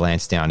they are,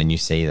 glance down and you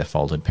see the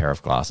folded pair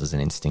of glasses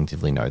and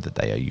instinctively know that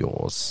they are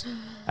yours.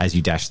 As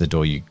you dash the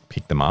door, you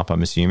pick them up,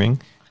 I'm assuming,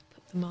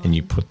 Put them on. and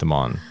you put them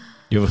on.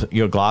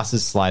 Your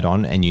glasses slide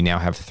on and you now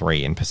have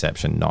 3 in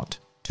perception, not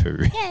 2,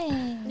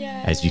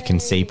 as you can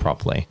see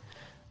properly.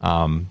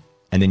 And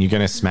then you're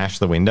going to smash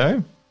the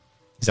window.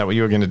 Is that what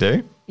you were going to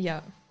do? Yeah.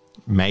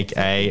 Make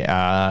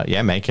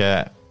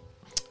a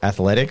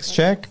athletics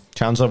check.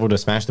 Challenge level to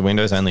smash the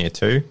window is only a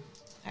 2.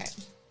 All right.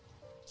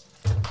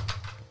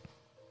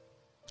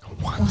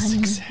 1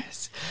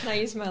 success. Can I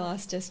use my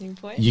last destiny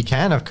point? You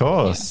can, of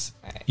course.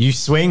 Yeah. Alright. You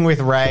swing with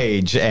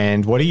rage,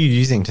 and what are you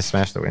using to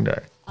smash the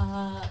window?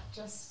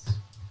 Just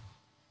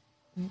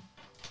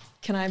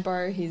Can I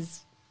borrow his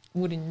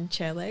wooden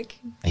chair leg?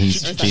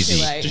 He's Or is that busy.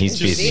 too late? He's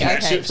Just busy.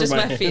 smash Okay, it from just my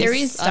my hand. fist. There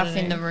is I stuff don't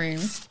in know. the room.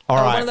 All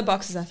One right. of the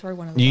boxes. I throw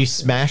one of the You boxes.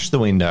 smash the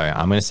window.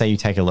 I'm going to say you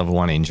take a level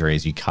 1 injury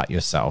as you cut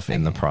yourself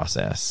in the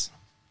process.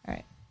 All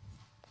right.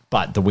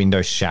 But the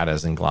window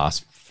shatters and glass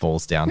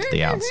falls down to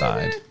the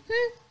outside.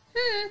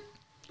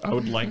 I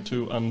would like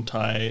to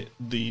untie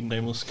the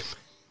nameless.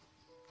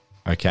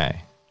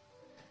 Okay.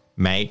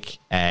 Make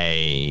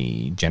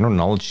a general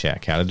knowledge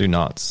check. How to do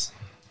knots.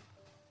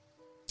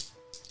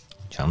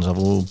 Challenge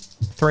level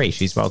 3.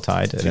 She's well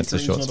tied. That's a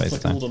short space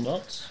of time.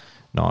 Knots.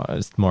 No,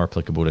 it's more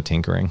applicable to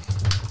tinkering.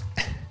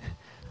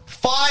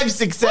 5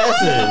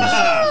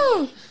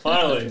 successes!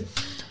 Finally.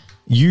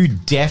 You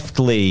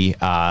deftly,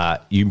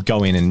 you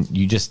go in and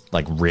you just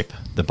like rip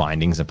the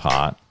bindings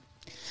apart.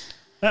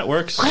 That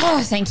works.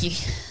 Oh, thank you.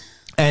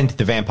 And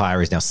the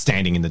vampire is now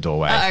standing in the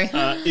doorway.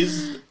 Uh-oh.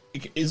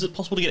 Is it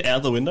possible to get out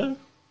of the window?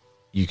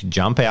 You can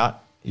jump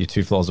out. You're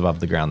 2 floors above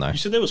the ground, though. You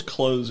said there was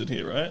clothes in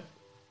here, right?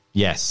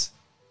 Yes.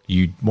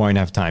 You won't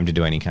have time to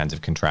do any kinds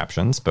of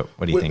contraptions, but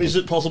what do you think? Is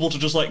it possible to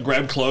just like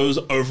grab clothes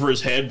over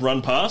his head,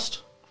 run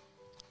past?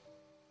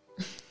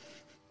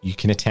 You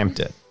can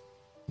attempt it.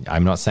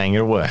 I'm not saying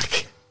it'll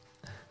work.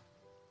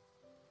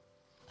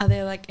 Are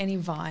there like any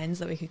vines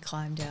that we could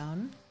climb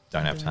down?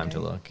 Don't have time to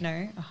look.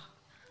 No.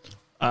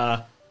 Oh.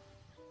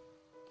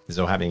 This is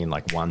all happening in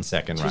like 1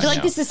 second right I feel like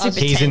now. this is super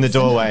He's in the tense.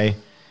 doorway.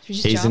 Should we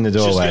just He's in the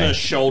jump? Just doorway. gonna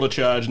shoulder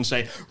charge and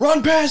say,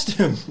 "Run past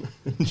him!"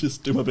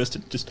 Just do my best to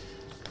just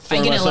throw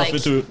Are you gonna, myself like-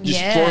 into it. Just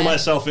yeah. throw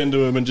myself into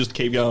him and just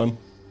keep going.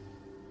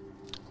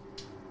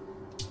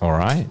 All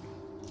right.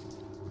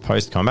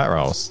 Post combat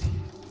rolls.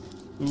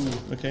 Ooh,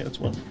 okay, that's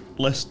one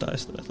less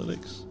dice than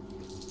athletics.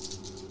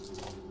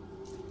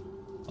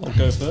 I'll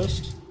go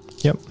first.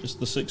 Yep. Just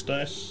the 6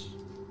 dice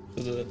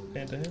for the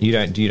hand-to-hand. You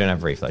don't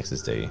have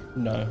reflexes, do you?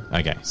 No.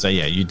 Okay. So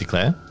yeah, you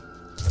declare.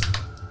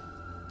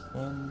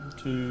 1,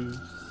 2,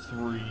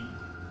 3.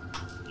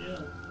 Yeah,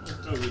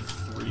 I'll go with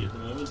 3 at the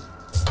moment.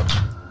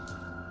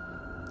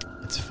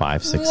 It's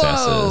 5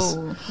 successes.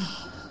 Whoa.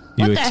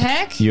 You What the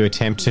heck? You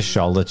attempt to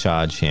shoulder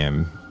charge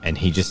him, and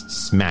he just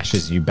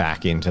smashes you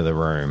back into the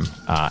room.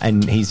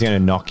 And he's going to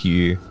knock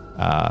you,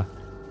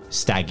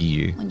 stagger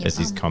you On your as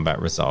his bum.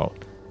 combat result.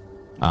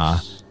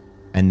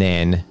 And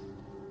then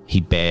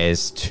he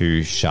bears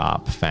 2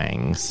 sharp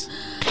fangs.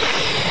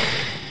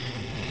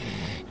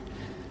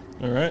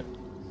 All right.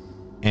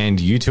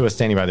 And you two are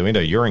standing by the window.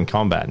 You're in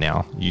combat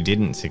now. You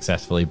didn't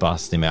successfully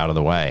bust him out of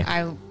the way.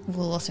 I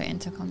will also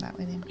enter combat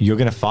with him. You're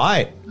going to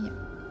fight. Yep.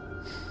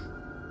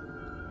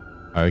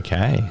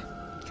 Okay.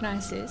 Can I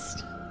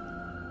assist?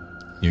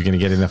 You're going to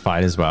get in a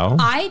fight as well.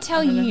 I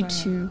tell don't know you if I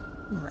to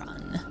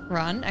run.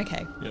 Run?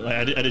 Okay. Yeah, like,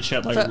 I did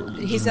shout like. But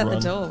he's just at the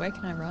run. door. Where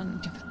can I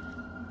run?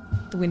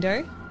 The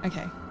window?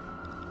 Okay.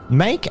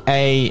 Make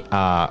a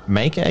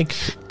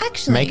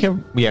Actually,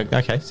 yeah,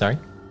 okay, sorry.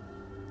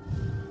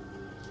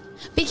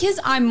 because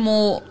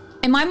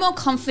am I more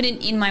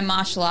confident in my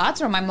martial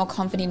arts or am I more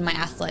confident in my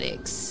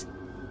athletics?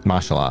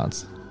 Martial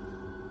arts.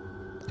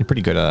 You're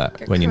pretty good at that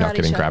Go when you're not karate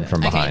getting chop grabbed it. from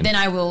Okay, behind. then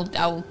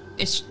I'll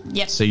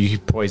yep. So you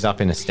poise up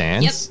in a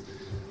stance. Yep.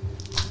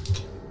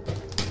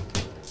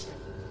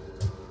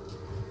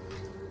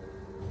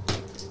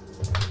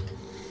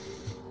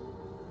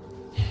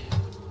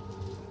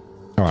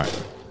 All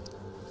right.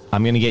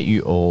 I'm going to get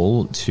you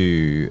all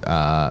to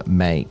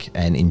make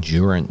an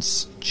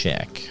endurance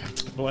check.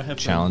 Do I have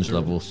Challenge my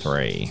level endurance?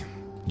 3.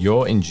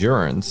 Your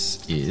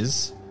endurance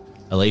is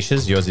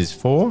Alicia's. Yours is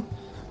 4.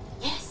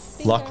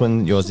 Yes.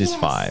 Lachlan, yours is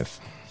Yes. 5.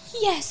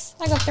 Yes,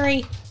 I got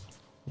 3.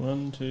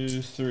 1,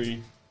 2,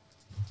 3.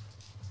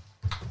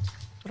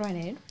 What do I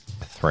need?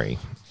 3.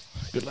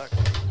 Good luck.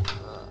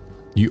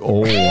 You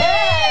all.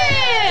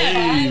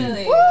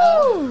 Finally.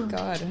 Oh,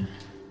 God.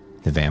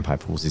 The vampire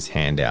pulls his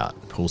hand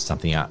out, pulls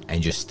something out,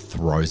 and just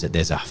throws it.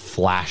 There's a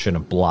flash and a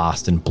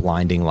blast and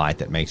blinding light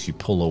that makes you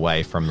pull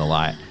away from the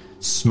light.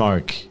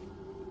 Smoke,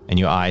 and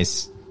your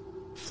eyes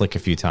flick a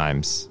few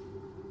times.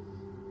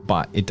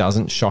 But it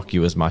doesn't shock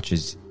you as much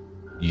as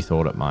you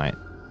thought it might.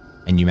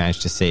 And you manage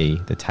to see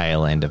the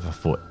tail end of a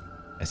foot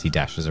as he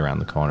dashes around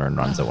the corner and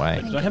runs away.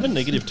 Did I have a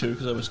 -2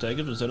 because I was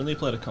staggered? Does that only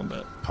apply to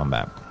combat?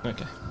 Combat.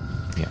 Okay.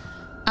 Yeah.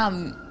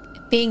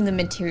 Being the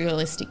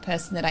materialistic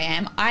person that I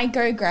am, I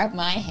go grab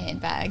my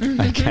handbag.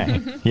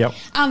 Okay. Yep.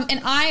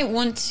 And I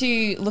want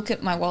to look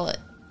at my wallet.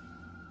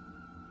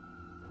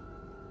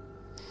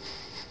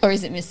 Or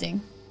is it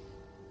missing?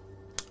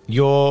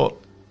 Your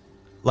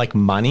like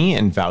money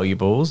and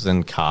valuables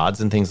and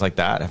cards and things like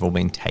that have all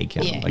been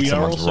taken. Yeah. Like We are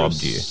someone's also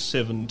robbed you.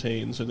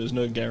 17, so there's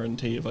no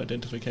guarantee of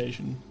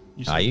identification.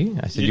 Are you?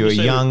 I said You you were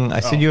said- young. I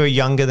said oh. you were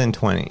younger than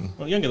 20.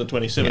 Well, younger than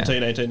 20,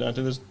 17, 18,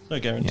 19. There's no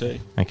guarantee.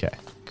 Okay,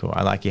 cool.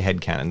 I like your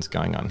head cannons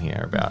going on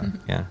here about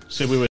yeah.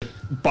 So we were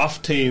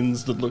buff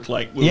teens that looked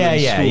like we were Yeah,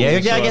 in yeah, school,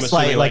 yeah. so I I'm guess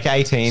assuming like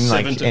 18,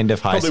 like 17. end of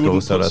high Probably school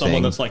wouldn't sort put of someone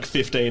thing. that's like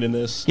 15 in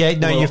this. Yeah,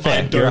 no, you're fair.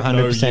 I don't You're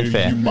know 100% you,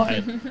 fair. You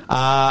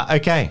might.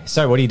 Okay,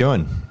 so what are you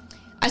doing?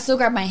 I still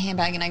grab my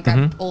handbag and I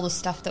grab all the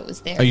stuff that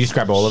was there. Oh, you just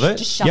grab all of it?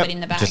 Just shove Yep. it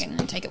in the bag Just and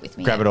then take it with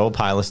me. Grab it all,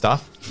 pile of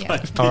stuff. Yeah. 5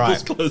 All people's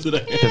right. clothes a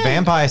day. The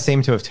vampire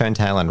seemed to have turned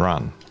tail and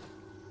run.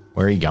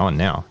 Where are you going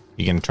now?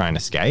 You going to try and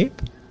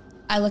escape?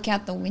 I look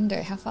out the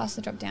window. How fast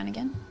to drop down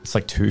again? It's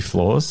like 2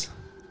 floors.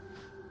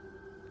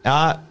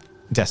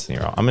 Destiny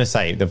roll. I'm going to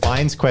say the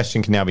vines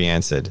question can now be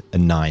answered. A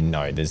 9,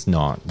 no, there's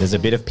not. There's a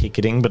bit of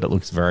picketing, but it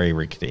looks very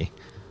rickety.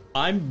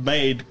 I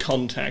made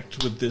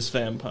contact with this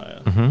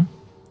vampire. Mm-hmm.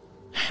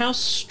 How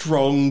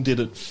strong did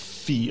it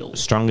feel?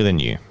 Stronger than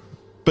you.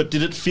 But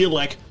did it feel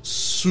like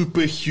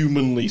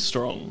superhumanly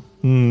strong?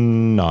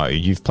 No,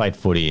 you've played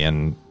footy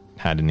and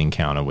had an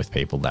encounter with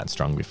people that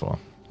strong before.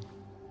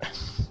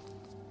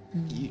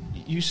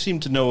 You seem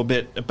to know a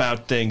bit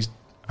about things.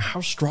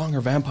 How strong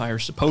are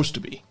vampires supposed to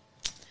be?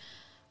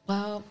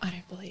 Well, I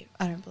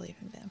don't believe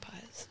in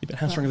vampires. Yeah, but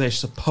how strong are they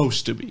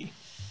supposed to be?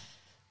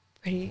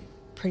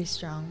 Pretty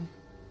strong.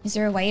 Is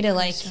there a way to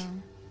like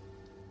strong.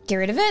 get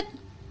rid of it,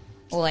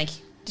 or like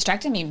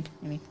distract him?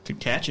 I mean, Could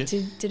catch it.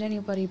 Did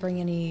anybody bring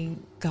any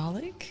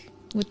garlic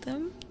with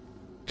them?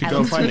 Could I go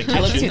look find the through- I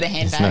look through kitchen. the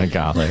It's no handbag.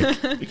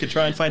 garlic. We could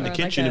try and find the Or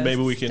kitchen, like and a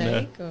maybe we can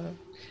steak or-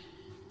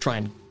 try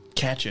and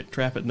catch it,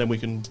 trap it, and then we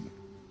can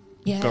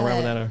yeah, go around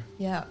without our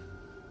Yeah.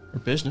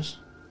 business.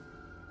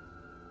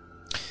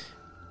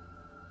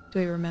 Do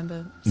we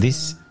remember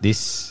This,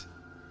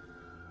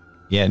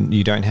 yeah,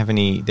 you don't have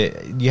any.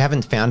 You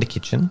haven't found a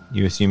kitchen.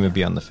 You assume it'd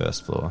be on the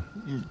first floor.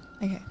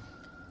 Okay.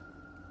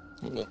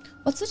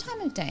 What's the time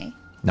of day?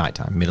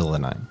 Nighttime, middle of the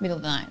night. Middle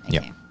of the night.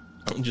 Yep. Okay.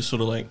 I'm just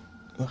sort of like,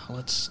 well,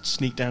 let's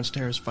sneak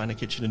downstairs, find a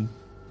kitchen, and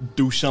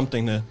do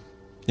something to,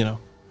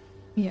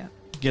 Yeah.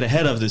 get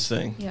ahead of this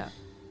thing. Yeah.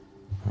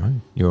 All right.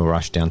 You'll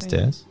rush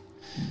downstairs.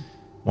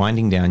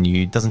 Winding down,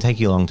 it doesn't take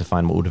you long to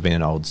find what would have been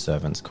an old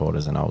servant's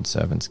quarters, an old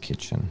servant's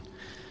kitchen.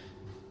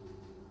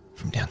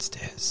 From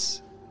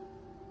downstairs,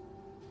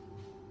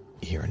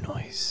 you hear a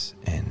noise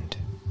and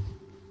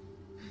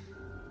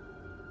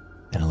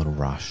a little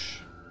rush.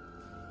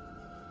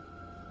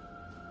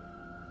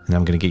 And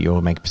I'm going to get you all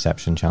to make a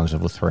perception challenge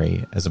level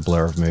 3 as a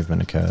blur of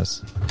movement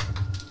occurs.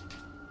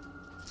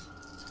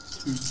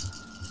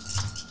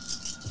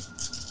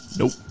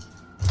 Nope.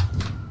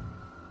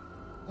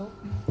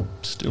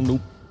 Still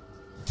nope.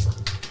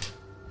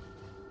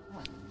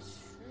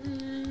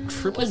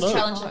 Triple Was no.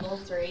 challenge level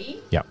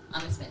 3? Yep.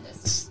 I'm gonna spend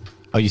this.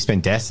 Oh, you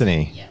spent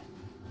Destiny? Yeah.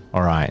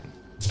 All right.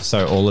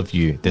 So all of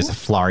you, there's a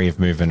flurry of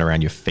movement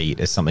around your feet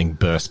as something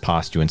bursts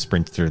past you and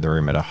sprints through the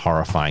room at a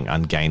horrifying,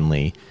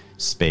 ungainly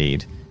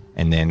speed.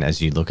 And then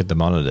as you look at the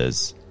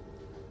monitors,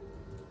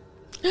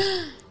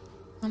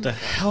 The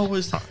hell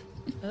was that?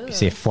 you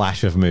see a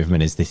flash of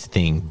movement as this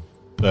thing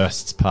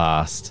bursts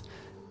past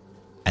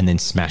and then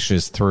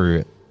smashes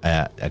through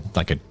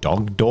like a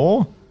dog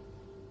door,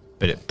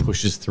 but it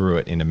pushes through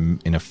it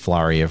in a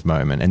flurry of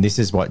moment. And this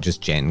is what just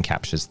Jen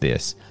captures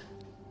this.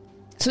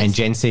 So And it's-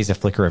 Jen sees a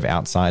flicker of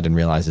outside and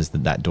realizes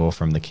that door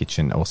from the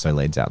kitchen also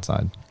leads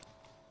outside.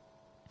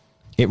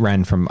 It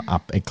ran from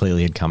up. It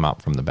clearly had come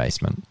up from the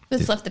basement.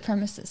 it's It left the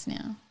premises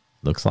now.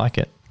 looks like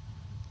it.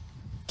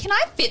 Can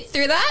I fit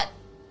through that?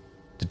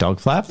 The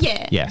dog flap?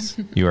 Yeah. Yes.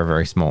 You are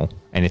very small.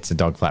 And it's a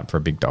dog flap for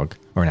a big dog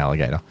or an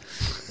alligator.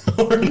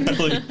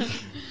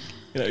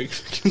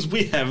 Because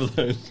we have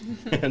those.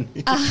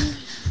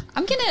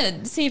 I'm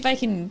gonna see if I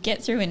can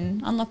get through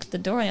and unlock the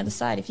door on the other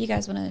side. If you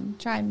guys want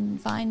to try and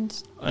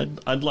find,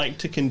 I'd like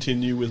to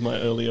continue with my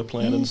earlier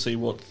plan and see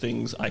what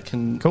things I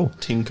can Cool.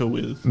 tinker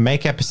with.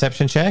 Make a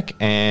perception check.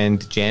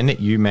 And Jen,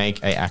 you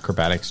make a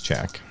acrobatics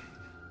check.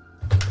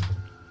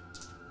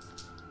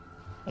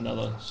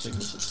 Another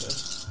single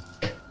success.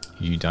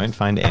 You don't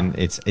find and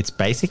it's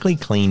basically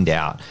cleaned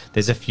out.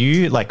 There's a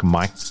few like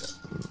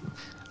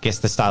guess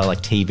the style of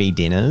like TV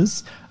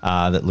dinners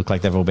that look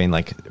like they've all been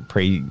like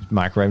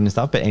pre-microwaved and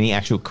stuff, but any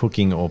actual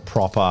cooking or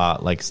proper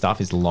like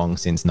stuff is long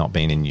since not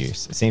been in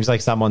use. It seems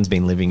like someone's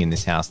been living in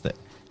this house that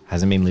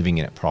hasn't been living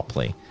in it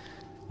properly.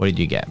 What did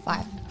you get?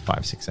 5.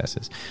 5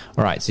 successes.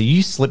 All right, so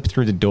you slip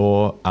through the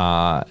door.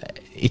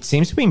 It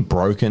seems to have been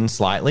broken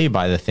slightly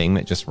by the thing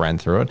that just ran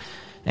through it,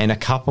 and a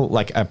couple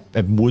like a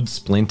wood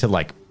splinter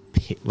like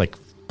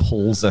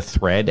pulls a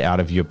thread out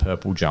of your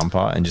purple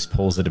jumper and just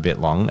pulls it a bit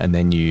long, and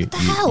then you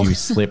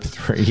slip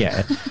through.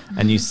 Yeah,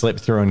 and you slip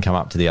through and come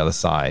up to the other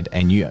side,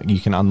 and you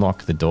can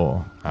unlock the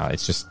door.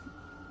 It's just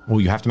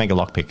you have to make a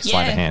lockpick,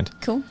 sleight of hand.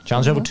 Cool.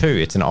 Challenge level 2.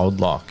 It's an old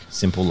lock,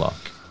 simple lock.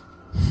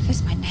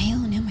 First my nail,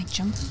 now my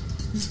jumper.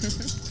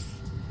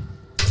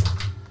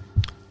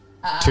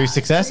 2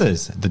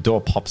 successes. The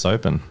door pops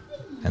open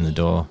and the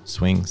door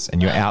swings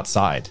and you're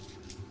outside.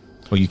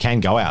 Well, you can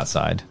go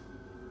outside.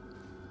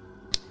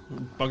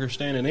 Bugger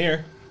standing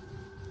here.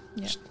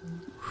 Yeah.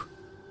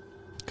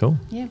 Cool.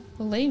 Yeah,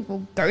 we'll leave.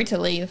 We'll go to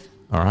leave.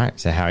 All right.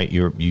 So how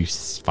you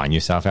find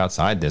yourself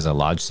outside? There's a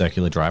large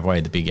circular driveway.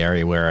 The big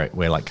area where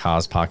like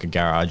cars park a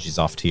garage is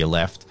off to your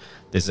left.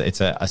 It's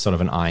a sort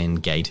of an iron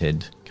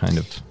gated kind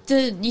of.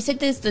 You said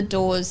there's the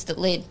doors that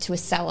led to a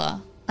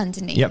cellar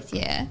underneath. Yep.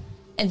 Yeah.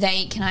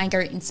 Can I go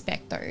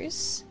inspect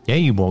those? Yeah,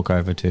 you walk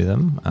over to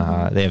them.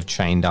 They're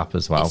chained up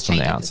as well It's from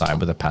the chained up as outside well.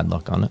 with a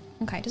padlock on it.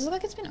 Okay. Does it look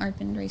like it's been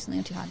opened recently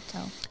or too hard to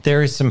tell?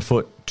 There is some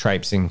foot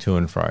traipsing to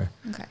and fro.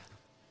 Okay.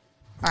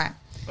 All right.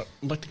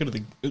 I'd like to go to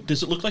the.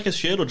 Does it look like a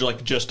shed or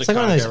like just a It's like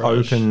car one of those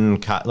garage?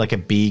 open, like a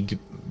big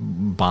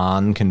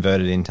barn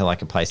converted into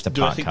like a place to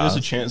Do I park think cars.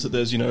 there's a chance that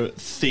there's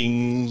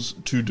things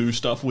to do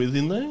stuff with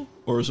in there,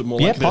 or is it more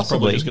Yeah, like there's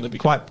probably possibly. just going to be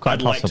Quite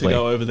I'd like to possibly.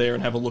 go over there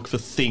and have a look for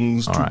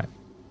things All to right.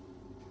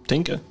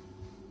 tinker.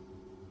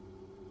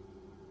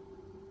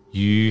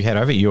 You head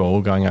over. You're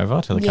all going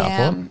over to the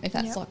Yeah. carport. If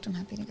that's Yep. locked, I'm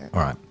happy to go.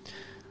 All right.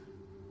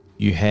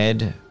 You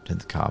head to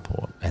the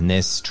carport, and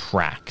there's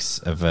tracks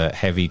of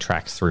heavy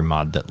tracks through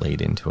mud that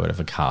lead into it of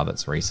a car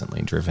that's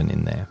recently driven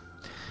in there.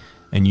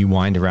 And you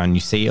wind around. You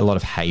see a lot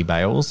of hay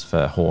bales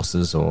for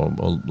horses, or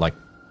like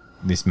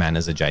this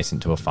manor's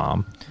adjacent to a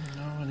farm.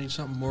 No, I need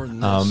something more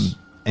than this.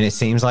 And it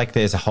seems like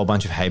there's a whole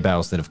bunch of hay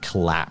bales that have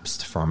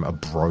collapsed from a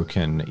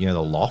broken, the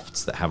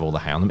lofts that have all the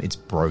hay on them. It's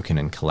broken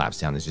and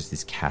collapsed down. There's just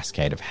this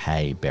cascade of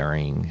hay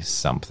burying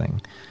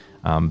something.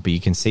 But you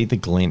can see the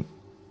glint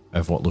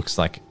of what looks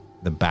like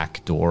the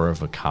back door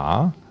of a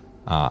car,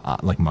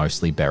 like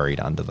mostly buried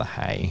under the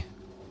hay.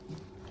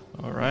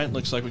 All right,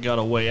 looks like we got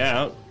a way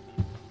out.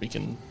 We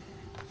can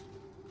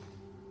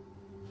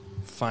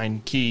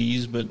find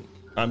keys, but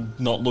I'm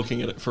not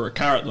looking at it for a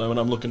car at the moment.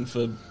 I'm looking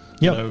for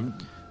Yep.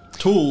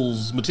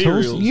 tools,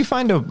 materials. Tools. You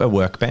find a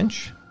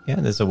workbench. Yeah,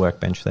 there's a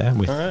workbench there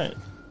with All right.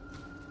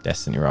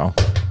 Destiny roll.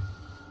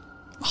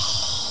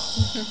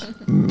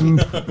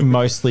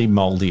 Mostly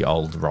moldy,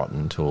 old,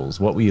 rotten tools.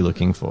 What were you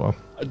looking for?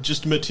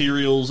 Just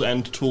materials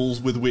and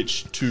tools with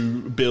which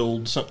to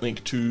build something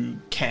to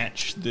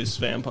catch this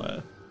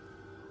vampire.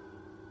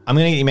 I'm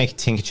going to get you to make a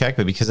tinker check,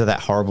 but because of that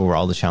horrible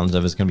roll, the challenge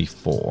level is going to be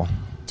 4.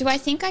 Do I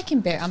think I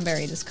can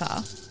unbury this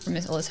car from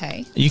all this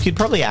hay? You could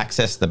probably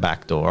access the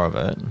back door of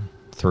it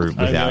through I'm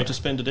going without. to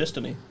spend a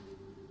destiny.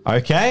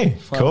 Okay,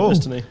 Final cool.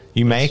 destiny.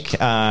 You make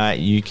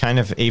you kind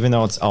of, even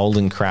though it's old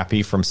and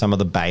crappy from some of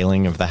the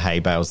baling of the hay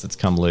bales that's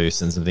come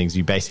loose and some things,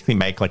 you basically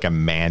make like a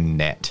man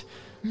net.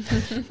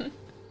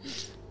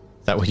 Is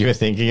that what you were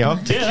thinking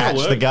of to Yeah, that'll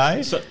catch the work.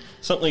 guy? So,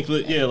 something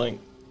that, like,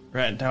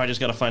 right, now I just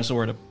got to find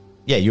somewhere to...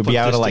 Yeah, you'll be put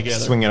able to this like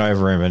together. swing it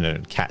over him and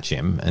it'll catch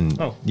him, and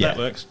Oh, yeah, that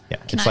works. Yeah,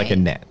 Can it's like a I-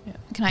 net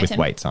Can I with attempt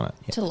weights on it.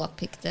 Yeah. to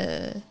lockpick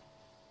the?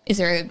 Is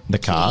there a The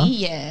car? key?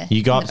 Yeah.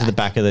 You go in up to the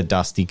back of the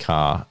dusty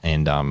car,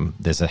 and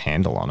there's a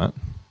handle on it.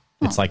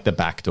 It's Oh. like the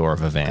back door of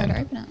a Go van. to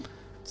open it.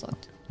 It's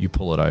locked. You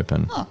pull it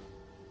open. Oh,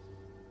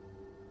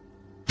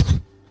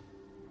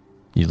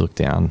 You look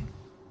down.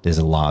 There's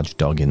a large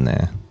dog in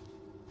there.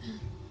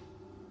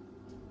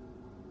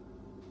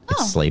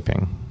 It's Oh.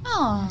 sleeping.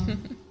 oh.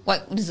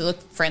 What does it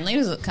look friendly?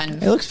 Does it look kind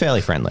of It looks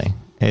fairly friendly.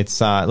 It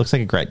looks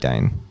like a Great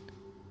Dane,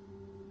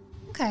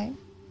 okay?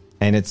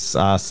 and it's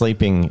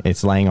sleeping.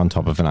 It's laying on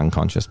top of an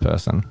unconscious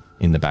person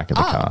in the back of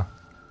the Oh. car.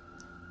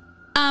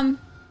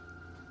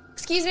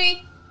 Excuse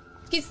me.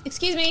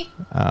 Excuse me.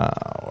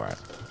 All right.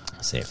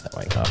 See if they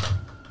wake up.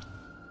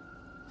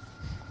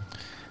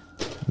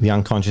 The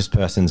unconscious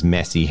person's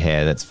messy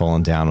hair that's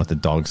fallen down with the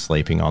dog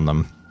sleeping on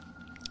them.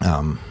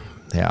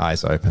 Their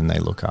eyes open. They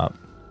look up.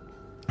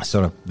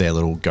 Sort of their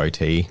little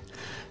goatee.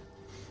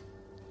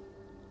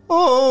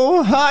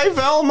 Oh, hi,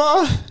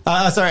 Velma.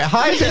 Sorry.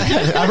 Hi,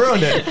 I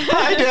ruined it.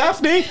 Hi,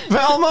 Daphne.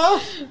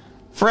 Velma.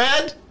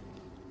 Fred.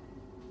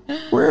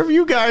 Where have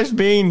you guys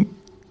been?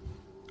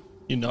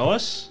 You know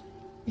us?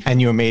 And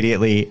you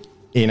immediately,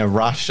 in a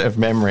rush of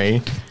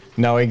memory,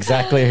 know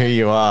exactly who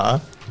you are.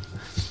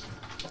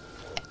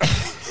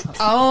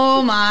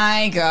 Oh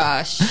my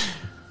gosh.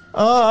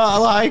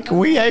 Like,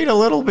 we ate a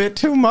little bit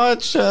too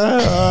much,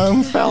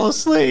 fell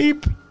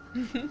asleep.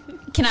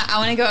 I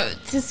want to go up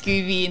to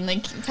Scooby and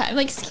like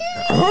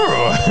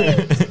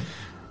Scooby.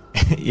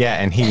 Yeah,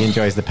 and he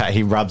enjoys the pat.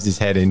 He rubs his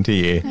head into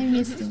you. I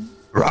missed him.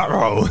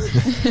 Ruh-roh.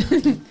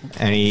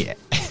 And he...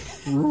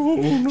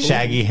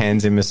 Shaggy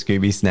hands him a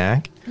Scooby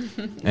snack,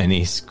 and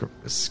he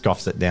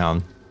scoffs it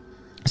down.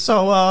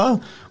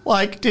 So,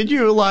 did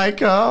you,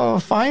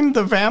 find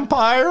the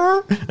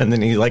vampire? And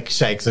then he,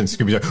 shakes, and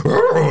Scooby's like,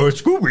 oh,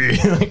 Scooby.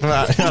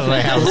 I don't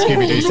know how the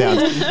Scooby-Doo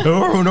sounds.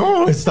 Oh,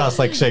 no. It starts,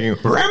 shaking.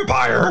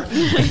 Vampire!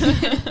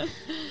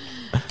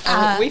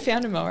 We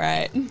found him all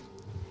right.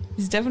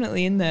 He's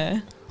definitely in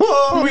there.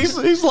 Oh,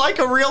 he's like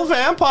a real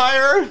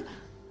vampire.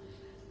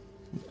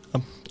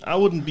 I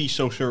wouldn't be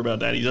so sure about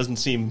that. He doesn't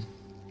seem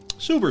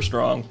super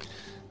strong.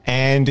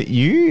 And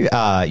you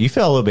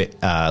feel a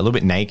little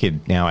bit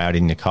naked now out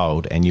in the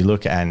cold, and you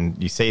look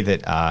and you see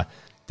that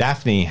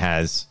Daphne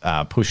has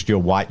pushed your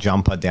white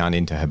jumper down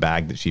into her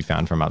bag that she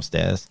found from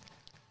upstairs.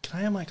 Can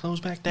I have my clothes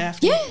back,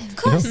 Daphne? Yeah, of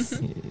course.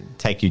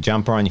 Take your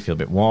jumper on, you feel a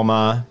bit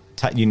warmer.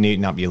 You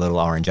neaten up your little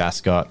orange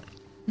ascot.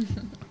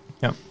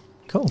 Yep,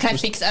 cool. Can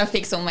I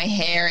fix all my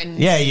hair and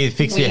Yeah, you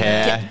fix your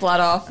hair. get blood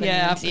off.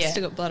 Yeah, and, I've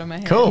still got blood on my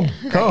hair. Cool,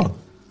 cool.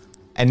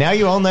 And now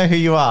you all know who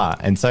you are,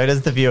 and so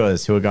does the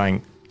viewers who are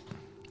going.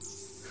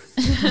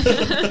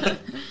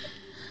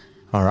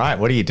 All right,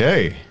 what do you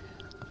do?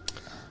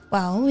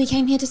 Well, we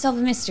came here to solve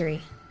a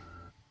mystery.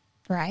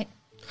 Right.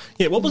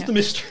 Yeah, what was the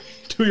mystery?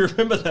 Do we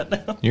remember that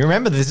now? You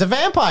remember there's a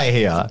vampire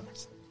here.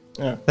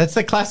 Yeah. That's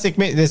the classic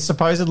myth. There's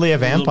supposedly a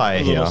vampire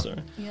It was a here. little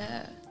story.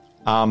 Yeah.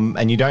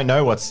 And you don't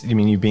know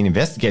you've been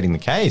investigating the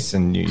case,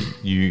 and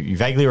you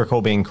vaguely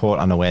recall being caught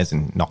unawares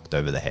and knocked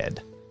over the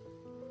head.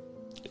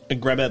 I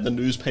grab out the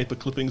newspaper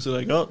clippings that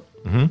I got.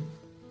 Mm-hmm.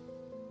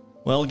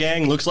 Well,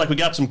 gang, looks like we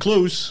got some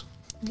clues.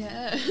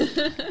 Yeah.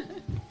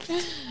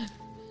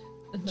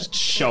 Just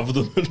shove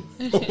them.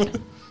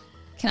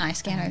 Can I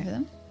scan over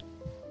them?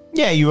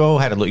 Yeah, you all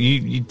had a look.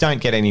 You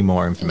don't get any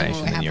more information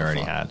we than had you already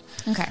before. had.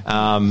 Okay.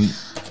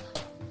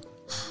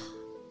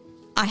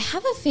 I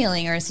have a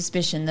feeling or a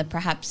suspicion that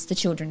perhaps the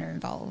children are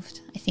involved.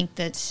 I think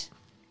that.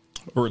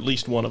 Or at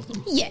least one of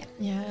them. Yeah.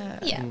 Yeah.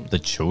 Yeah. The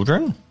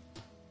children?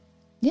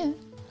 Yeah.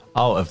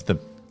 Oh,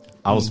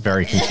 I was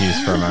very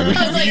confused for a moment.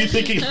 Were you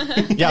thinking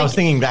Yeah, I was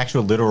thinking the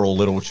actual literal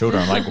little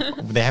children. I'm like,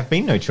 there have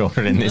been no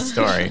children in this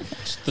story.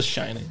 it's The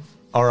Shining?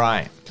 All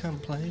right. Come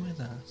play with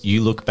us.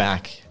 You look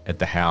back at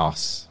the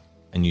house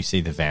and you see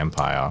the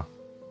vampire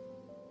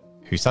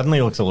who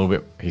suddenly looks a little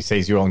bit, he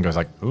sees you all and goes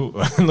like, ooh,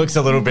 looks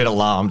a little bit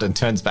alarmed and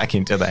turns back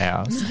into the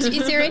house.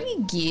 Is there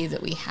any gear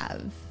that we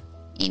have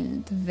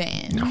in the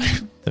van?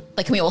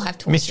 Like, can we all have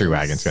torches? Mystery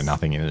Wagon's got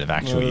nothing in it of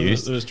actual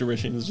use. Those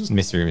directions just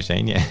Mystery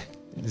Machine, yeah.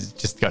 It's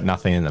just got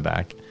nothing in the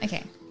back.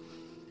 Okay.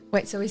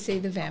 Wait, so we see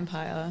the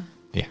vampire.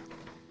 Yeah.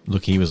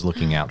 Look, he was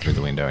looking out through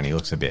the window and he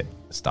looks a bit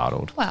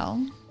startled.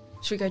 Well,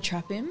 Should we go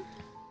trap him?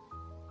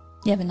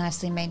 you have a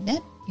nicely made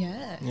net.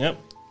 Yeah. Yep.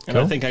 And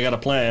Cool. I think I got a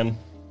plan.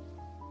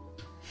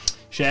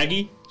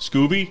 Shaggy,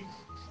 Scooby,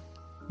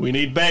 we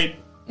need bait.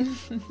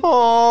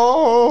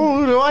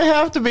 Oh, do I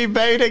have to be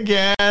bait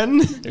again?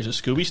 There's a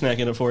Scooby snack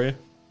in it for you.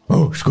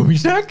 Oh, Scooby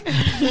Snack?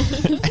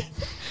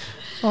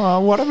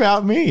 What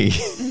about me?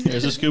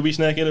 There's a Scooby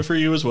snack in it for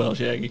you as well,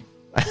 Shaggy.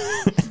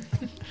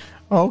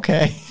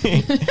 Okay.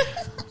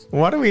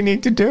 What do we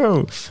need to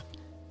do?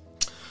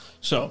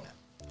 So,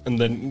 and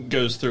then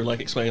goes through like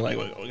explaining like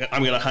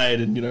I'm gonna hide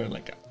in,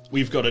 like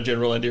we've got a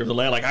general idea of the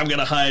land. Like I'm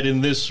gonna hide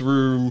in this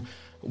room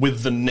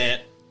with the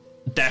net.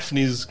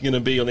 Daphne's gonna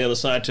be on the other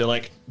side to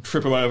like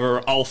trip him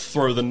over. I'll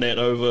throw the net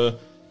over.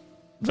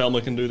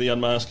 Velma can do the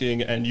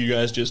unmasking, and you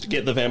guys just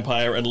get the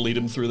vampire and lead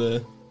him through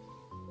the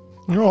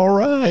All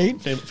right.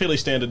 fairly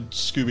standard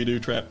Scooby-Doo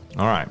trap.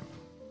 All right.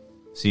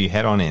 So you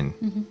head on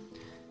in.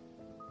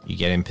 You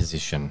get in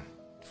position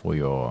for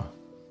your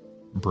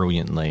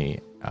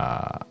brilliantly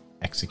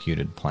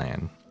executed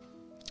plan.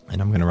 And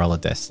I'm going to roll a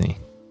destiny.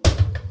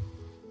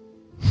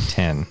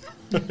 10.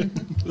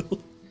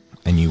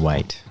 And you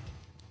wait.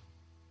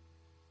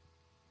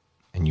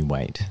 And you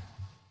wait.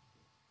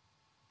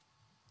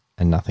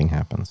 And nothing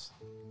happens.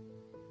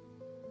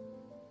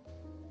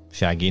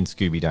 Shaggy and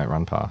Scooby don't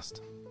run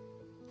past.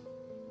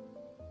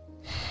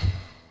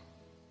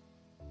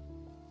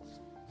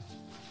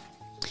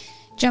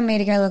 Do you want me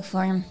to go look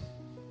for him?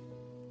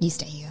 You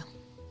stay here.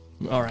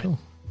 All right, you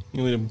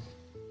lead him.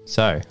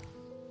 So,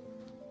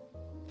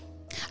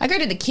 I go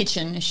to the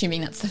kitchen,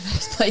 assuming that's the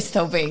first place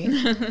they'll be.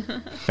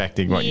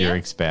 affecting what you Yeah.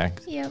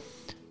 expect. Yep.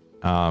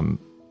 And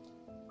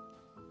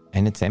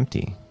it's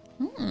empty.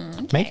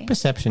 Make a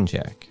perception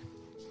check.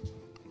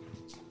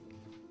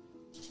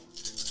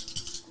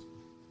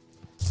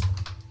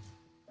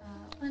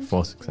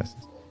 Four successes.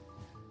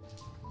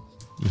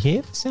 You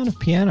hear the sound of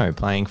piano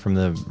playing from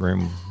the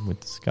room with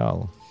the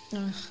skull.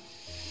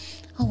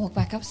 I'll walk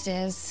back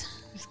upstairs.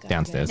 Just go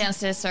Downstairs. again.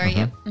 Downstairs, sorry.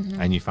 Yep.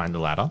 And you find the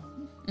ladder.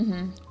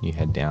 You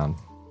head down.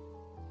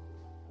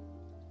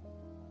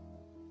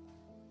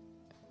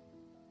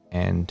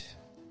 And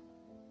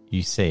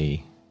you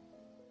see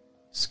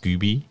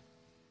Scooby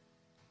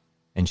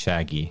and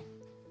Shaggy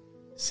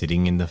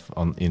sitting in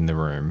the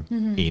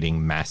room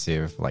eating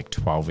massive, like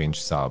 12-inch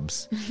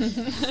subs.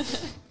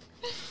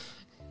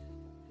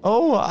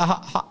 Oh,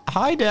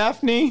 hi,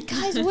 Daphne.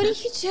 Guys, what are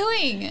you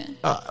doing?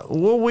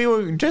 Well, we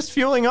were just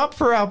fueling up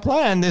for our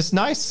plan. This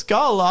nice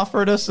skull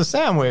offered us a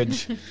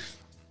sandwich.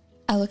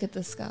 I look at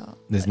the skull.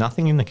 There's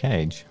nothing in the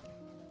cage.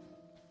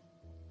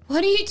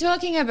 What are you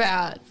talking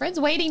about? Fred's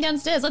waiting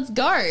downstairs. Let's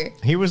go.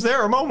 He was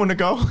there a moment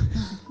ago.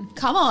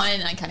 Come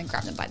on. I kind of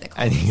grab them by the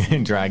collar. And you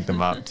can drag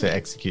them up to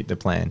execute the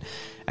plan.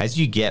 As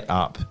you get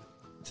up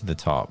to the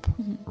top,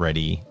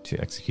 ready to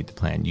execute the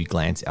plan, you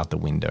glance out the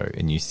window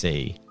and you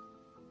see,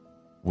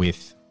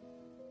 with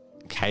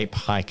cape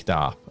hiked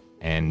up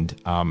and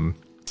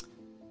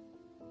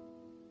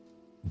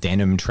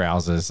denim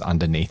trousers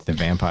underneath the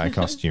vampire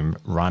costume,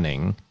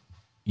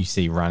 you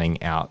see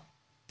running out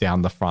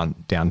down the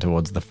front, down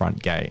towards the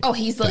front gate. Oh,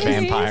 he's the like,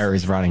 vampire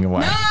is running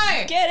away.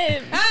 No! Get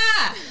him.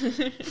 Ah!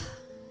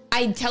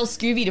 I tell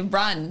Scooby to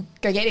run.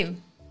 Go get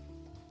him.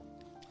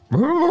 Yeah,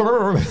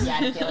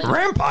 I feel it.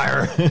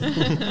 Vampire!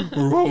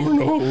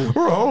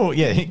 Oh,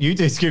 yeah, you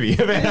do, Scooby.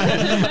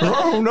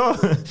 Oh, no.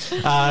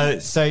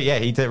 So, yeah,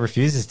 he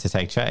refuses to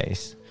take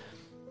chase.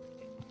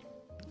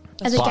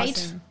 Are the Plus-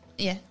 gates?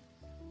 Yeah.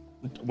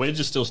 We're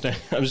just still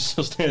standing. I'm just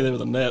still standing there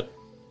with a net.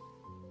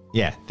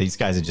 Yeah, these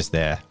guys are just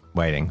there.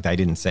 waiting. They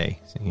didn't see.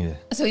 So, yeah.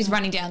 So he's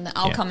running down.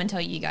 I'll Yeah. come and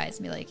tell you guys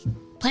and be like,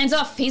 "Plans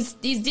off. He's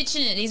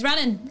ditching it. He's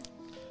running."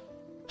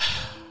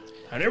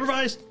 I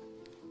improvised.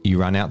 You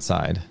run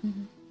outside.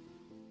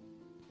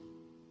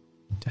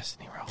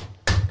 Destiny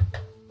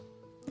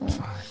roll. 5.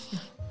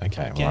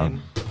 Okay, well,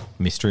 Again.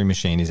 mystery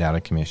machine is out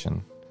of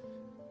commission.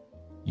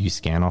 You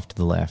scan off to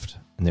the left,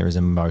 and there is a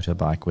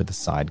motorbike with a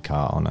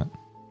sidecar on it.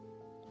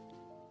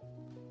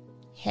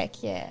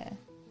 Heck yeah!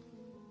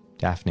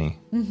 Daphne,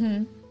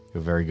 you're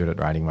very good at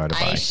riding I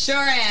motorbikes. sure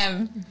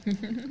am.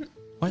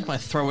 Why am I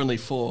throw only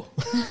 4?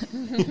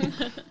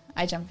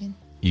 I jump in.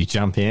 You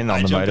jump in on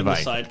I the jump in the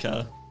motorbike.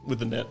 sidecar with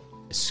the net.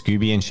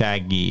 Scooby and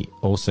Shaggy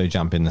also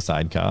jump in the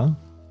sidecar.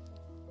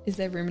 Is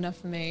there room enough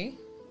for me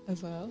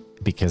as well?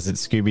 Because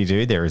it's Scooby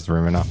Doo, there is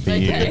room enough for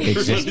you. Okay.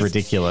 It's just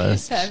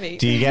ridiculous.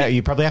 Perfect. Do you get?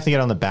 You probably have to get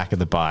on the back of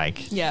the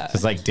bike. Yeah. So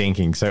it's like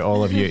dinking. So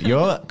all of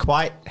you're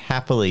quite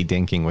happily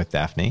dinking with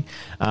Daphne,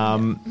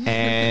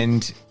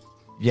 and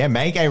yeah,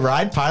 make a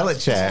ride pilot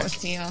check.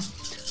 What's here?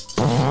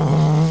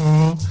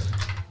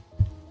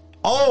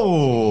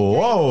 Oh,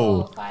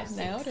 whoa. 5,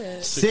 Nailed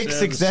it. 6 7,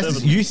 successes.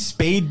 7. You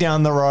speed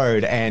down the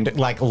road and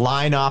like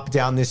line up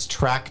down this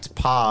tracked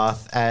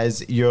path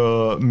as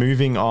you're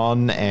moving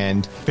on,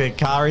 and the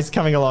car is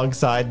coming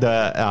alongside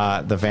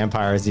the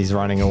vampire as he's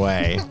running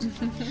away.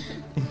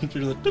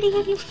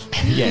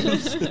 Yeah,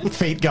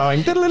 feet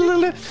going. Throw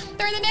the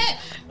net.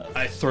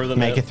 I throw the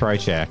Make a net. throw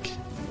check.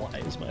 Why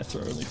is my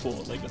throw only 4?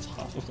 Like, that's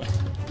half of my...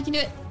 You can do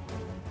it.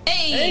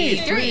 Hey,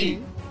 Hey,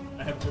 3.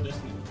 I have no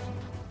destiny.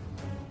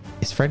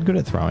 Is Fred good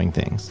at throwing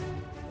things?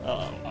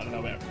 I don't know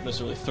about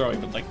necessarily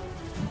throwing, but like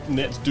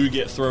nets do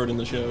get thrown in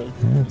the show.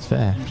 That's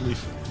fair. Usually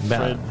But-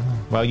 Fred.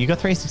 well, you got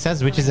 3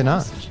 successes, which is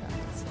enough.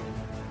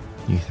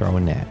 You throw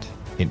a net.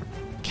 It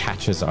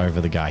catches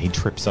over the guy. He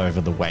trips over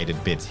the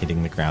weighted bits,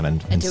 hitting the ground and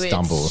do it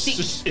stumbles.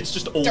 It's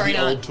just all Donut.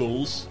 the old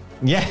tools.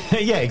 Yeah,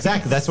 yeah,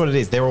 exactly. That's what it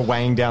is. They're all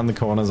weighing down the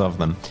corners of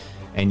them,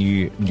 and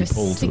you You're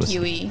pull to a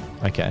sick-y.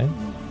 Okay,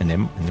 and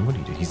then what do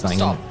you do? He's laying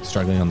Stop.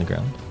 struggling on the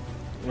ground.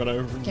 Run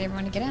over. Get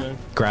everyone to get out. Yeah.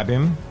 Grab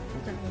him.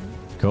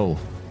 Cool.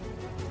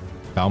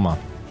 Velma.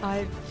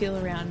 I feel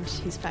around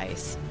his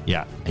face.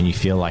 Yeah, and you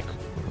feel like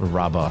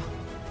rubber.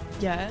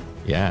 Yeah.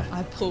 Yeah.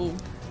 I pull.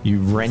 You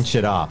wrench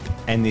it up,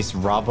 and this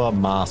rubber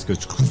mask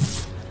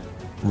goes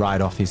right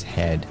off his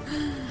head,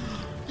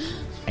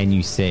 and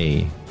you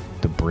see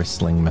the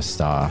bristling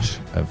moustache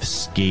of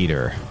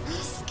Skeeter.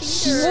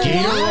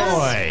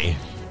 Skeeter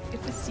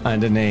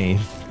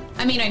underneath.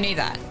 I mean, I knew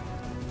that.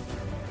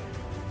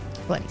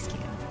 Bloody scared.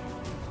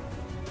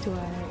 Do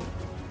I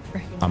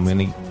recognize I'm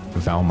gonna him?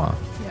 Velma.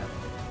 Yeah.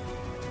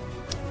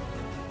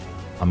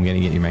 I'm gonna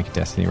get you to make a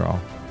destiny roll.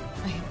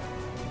 Okay.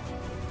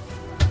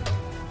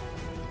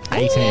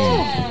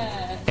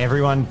 18.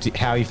 Everyone,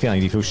 how are you feeling?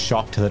 Do you feel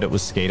shocked that it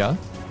was Skeeter?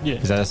 Yeah.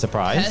 Is that a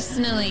surprise?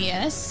 Personally,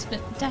 yes, but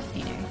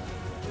Daphne knew.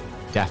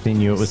 Daphne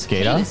knew it was He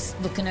Skeeter. was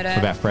looking at her. What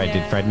about Fred?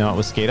 Did Fred know it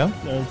was Skeeter?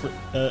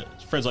 No,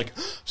 Fred's like,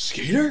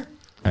 Skeeter?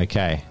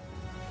 Okay.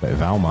 But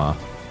Velma,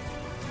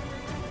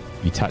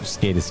 you touch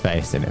Skeeter's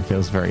face and it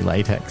feels very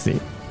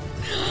latexy.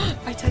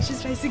 I touch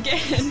his face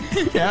again.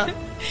 Yeah.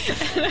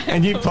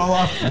 And you pull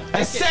off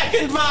a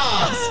second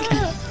mask.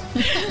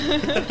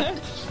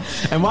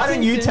 And why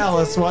don't you tell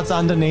us what's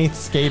underneath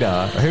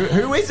Skeeter?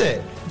 Who is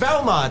it?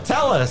 Velma,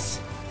 tell us.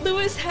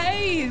 Lewis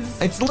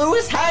Hayes. It's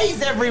Lewis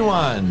Hayes,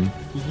 everyone.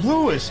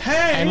 Lewis Hayes!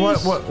 And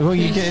what well,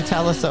 you can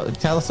tell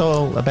us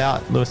all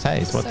about Lewis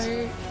Hayes. What's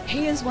So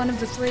he is one of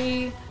the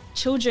 3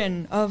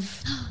 children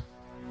of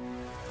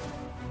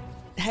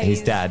Hayes.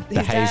 his dad, the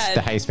his Hayes, dad.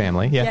 the Hayes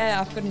family? Yeah. Yeah,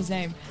 I've forgotten his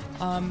name.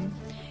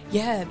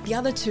 Yeah, the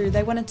other 2,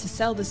 they wanted to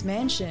sell this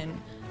mansion,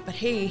 but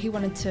he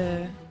wanted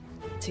to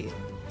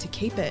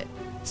keep it.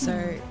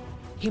 So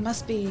he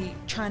must be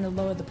trying to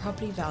lower the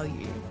property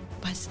value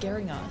by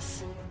scaring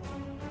us.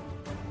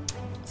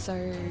 So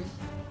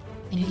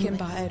And he can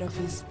buy it off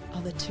his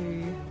other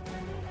 2,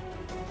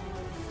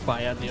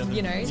 Buy out the other.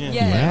 you know, Yeah.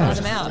 Yeah. buy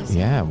them out.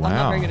 Yeah, I'm wow.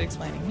 not very good at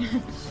explaining.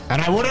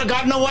 And I would have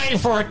gotten away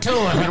for it too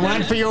if it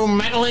weren't for you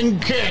meddling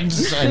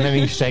kids. And then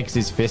he shakes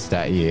his fist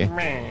at you.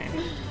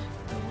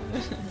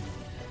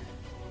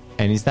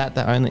 And is that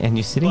the only? And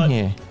you're sitting But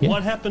here. Yeah.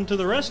 what happened to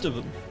the rest of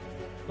them?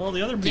 All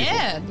the other people?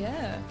 Yeah.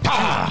 Yeah.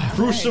 Ah!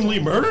 Gruesomely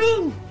murdered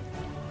them?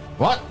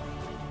 What?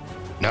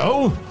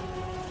 No.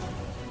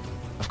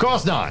 Of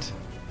course not.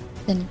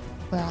 Then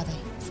where are they?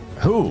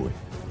 Who?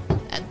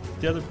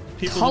 The other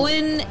people?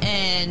 Cohen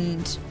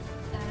and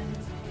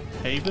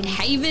Haven?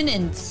 Haven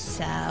and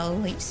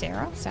Sally.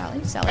 Sally.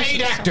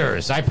 Paid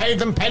actors. I paid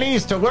them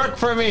pennies to work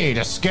for me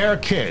to scare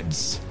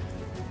kids.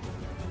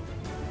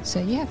 So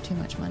you have too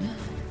much money.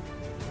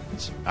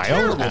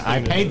 Terrible I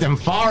thing to paid do. them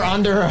far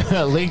under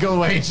legal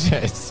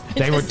wages.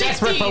 They were the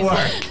desperate for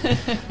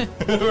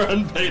 60s. work. Or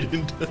unpaid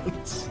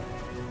interns.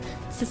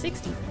 It's the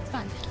 60s. It's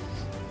fine. Do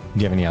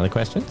you have any other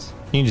questions?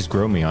 You can just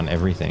grill me on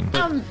everything.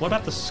 What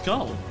about the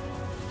skull?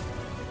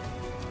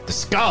 The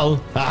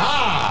skull.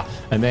 Aha!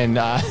 And then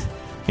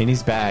in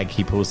his bag,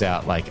 he pulls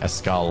out like a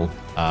skull,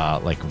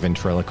 like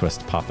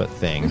ventriloquist puppet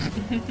thing,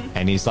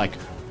 and he's like,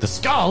 The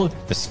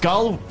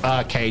skull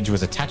cage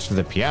was attached to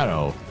the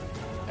piano,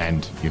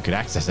 and you could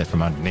access it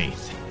from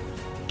underneath.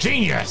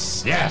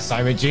 Genius! Yes,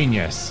 I'm a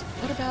genius.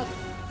 What about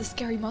the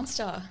scary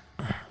monster?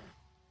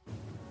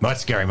 What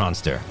scary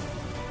monster?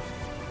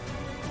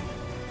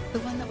 The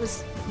one that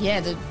was Yeah,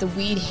 the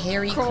weird,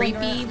 hairy, crawling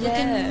creepy around. looking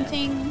Yeah,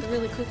 thing. the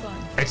really quick one.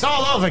 It's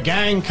all over,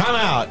 gang. Come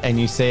out. And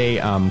you see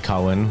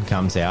Cohen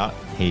comes out.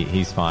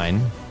 He's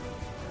fine.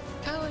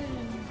 Cohen!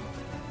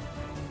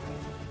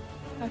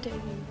 How dare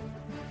you?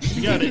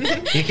 You got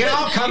it. You can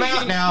all come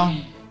out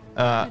now.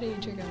 How dare you,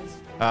 True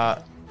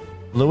Guys?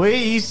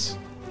 Louise.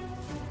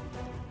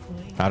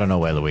 I don't know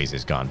where Louise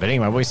is gone, but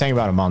anyway, what were you saying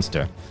about a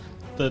monster?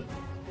 That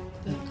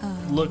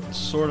looked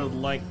sort of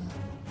like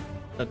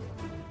a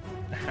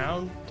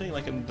hound thing,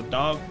 like the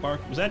dog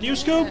bark. Was that you,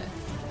 Scoob?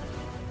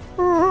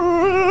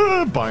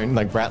 Bone,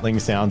 like rattling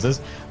sounds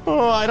as,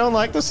 oh, I don't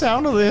like the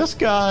sound of this,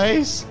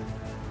 guys.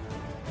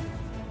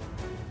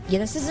 Yeah,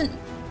 this isn't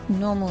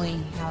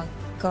normally how it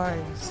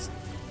goes.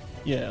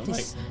 Yeah,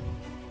 This- like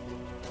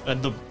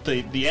and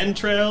the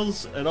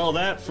entrails and all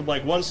that from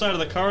like one side of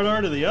the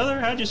corridor to the other.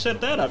 How'd you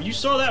set that up? You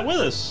saw that with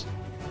us.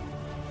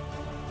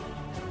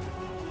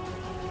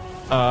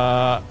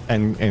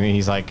 And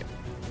he's like,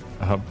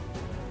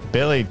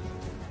 Billy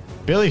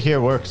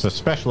here works the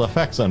special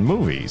effects on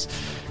movies.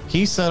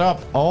 He set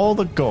up all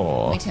the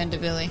gore. We turn to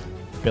Billy.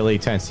 Billy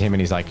turns to him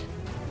and he's like,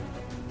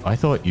 I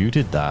thought you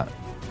did that.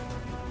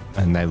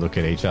 And they look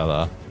at each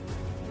other.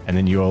 And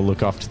then you all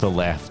look off to the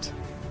left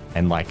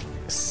and like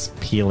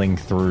peeling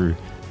through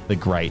the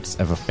grates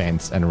of a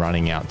fence and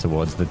running out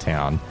towards the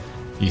town.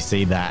 You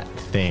see that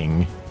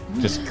thing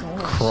just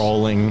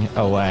crawling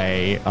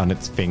away on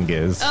its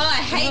fingers. Oh, I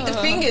hate the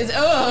fingers.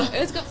 Oh.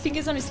 It's got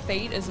fingers on his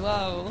feet as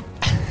well.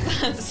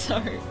 That's so.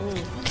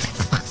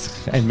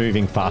 Ooh. And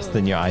moving faster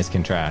than your eyes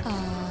can track.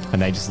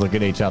 And they just look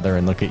at each other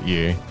and look at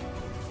you.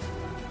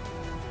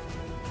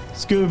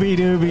 Scooby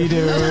Dooby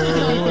Doo,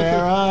 where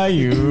are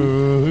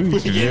you?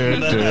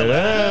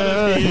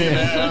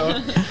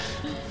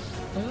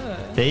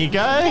 There you go.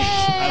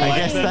 I like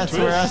guess that that's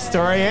twist. where our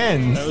story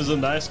ends. That was a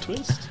nice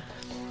twist.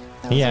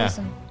 That was Yeah.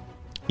 awesome.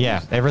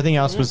 Yeah, everything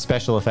else was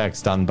special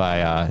effects done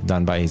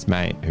by his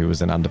mate, who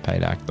was an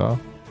underpaid actor.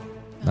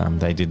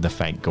 They did the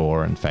fake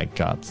gore and fake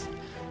cuts.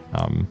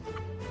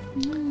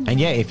 And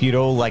yeah, if you'd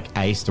all like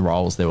aced the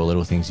roles, there were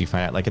little things you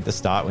found out. Like at the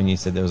start when you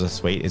said there was a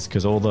sweet, it's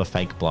because all the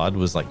fake blood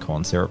was like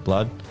corn syrup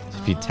blood. So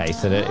if you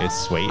tasted it, it's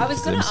sweet. I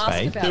was because going it to ask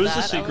fake. about There was that.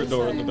 a I secret was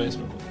door in the like-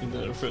 basement in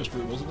the first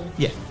room, wasn't there?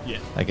 Yeah, Yeah.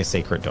 like a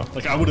secret door.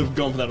 Like I would have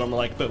gone for that. I'm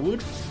like, but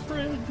would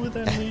Fred with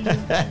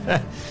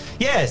amnesia?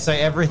 Yeah, so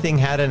everything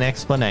had an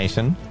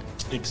explanation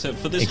Except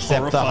for this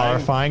except the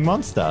horrifying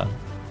monster.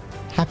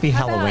 Happy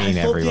Halloween,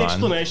 I thought the everyone.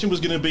 explanation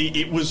was going to be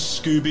it was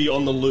Scooby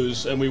on the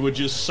loose, and we were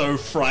just so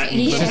frightened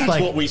Yeah. that Just that's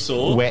like what we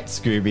saw. Wet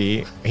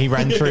Scooby. He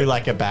ran through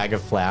like a bag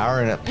of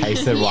flour and it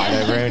pasted right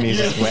over him and he's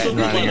just wet and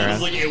something running like that. around. It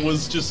was like it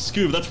was just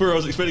Scooby. That's where I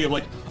was expecting. I'm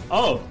like,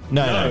 oh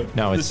No,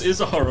 this it's-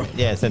 is a horror.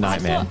 Yeah, it's a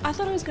nightmare. I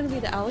thought it was going to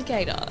be the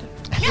alligator.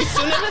 We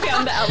still never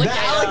found the alligator. The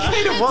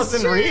alligator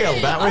wasn't real.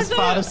 That was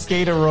part of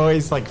Skeeter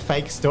Roy's like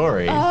fake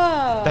story.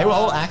 Oh, They were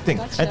all acting.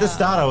 gotcha. At the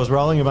start, I was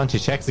rolling a bunch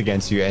of checks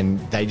against you, and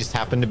they just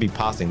happened to be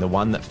passing. The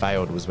one that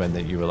failed was when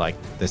you were like,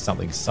 "There's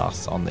something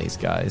sus on these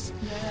guys."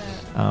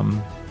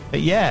 Yeah.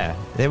 But yeah,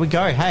 there we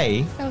go.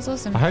 Hey, That was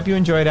awesome. I hope you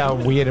enjoyed our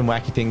weird and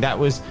wacky thing. That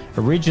was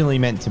originally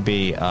meant to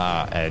be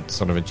a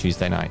sort of a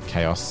Tuesday night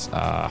chaos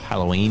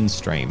Halloween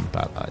stream,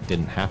 but it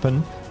didn't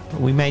happen.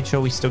 But we made sure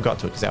we still got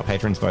to it because our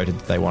patrons voted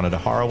that they wanted a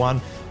horror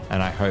one,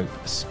 and I hope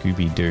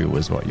Scooby Doo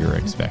was what you were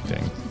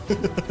expecting.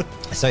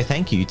 So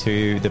thank you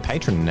to the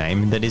patron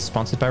name that is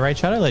sponsored by Raid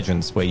Shadow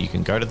Legends, where you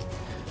can go to.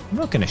 I'm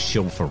not going to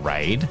shill for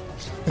Raid,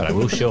 but I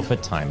will shill for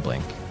Time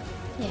Blink.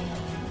 Yeah.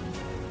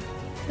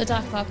 The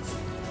Dark Box.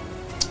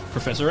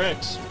 Professor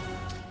X.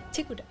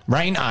 Tickled.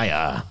 Rain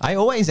Aya. I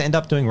always end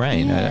up doing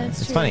Rain. Yeah, that's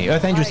it's true. funny.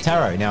 Earth Angels Right.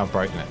 Tarot. Now I've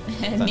broken it.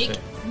 That's Nick. it.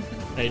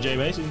 AJ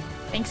Macy.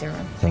 Thanks,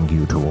 everyone. Thank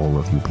you to all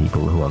of you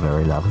people who are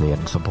very lovely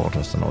and support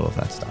us and all of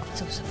that stuff.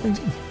 It's awesome.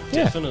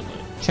 Yeah. Definitely.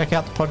 Check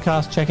out the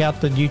podcast, check out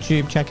the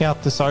YouTube, check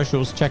out the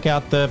socials, check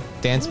out the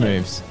dance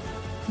moves.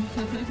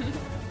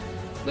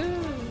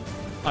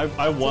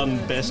 I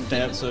won Best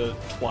Dancer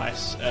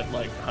twice at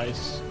like high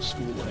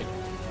school, like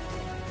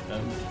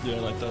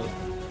like the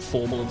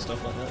formal and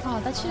stuff like that. Oh,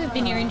 that should have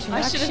been your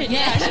introduction. should've-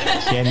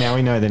 yeah. Yeah, now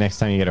we know the next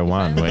time you get a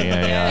one.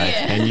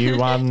 And you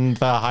won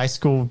the high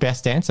school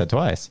best dancer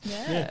twice.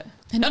 Yeah.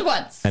 Not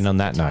once. And on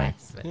that note,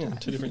 Yeah,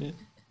 two different years.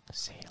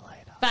 see you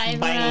later. Bye,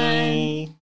 everyone. Bye.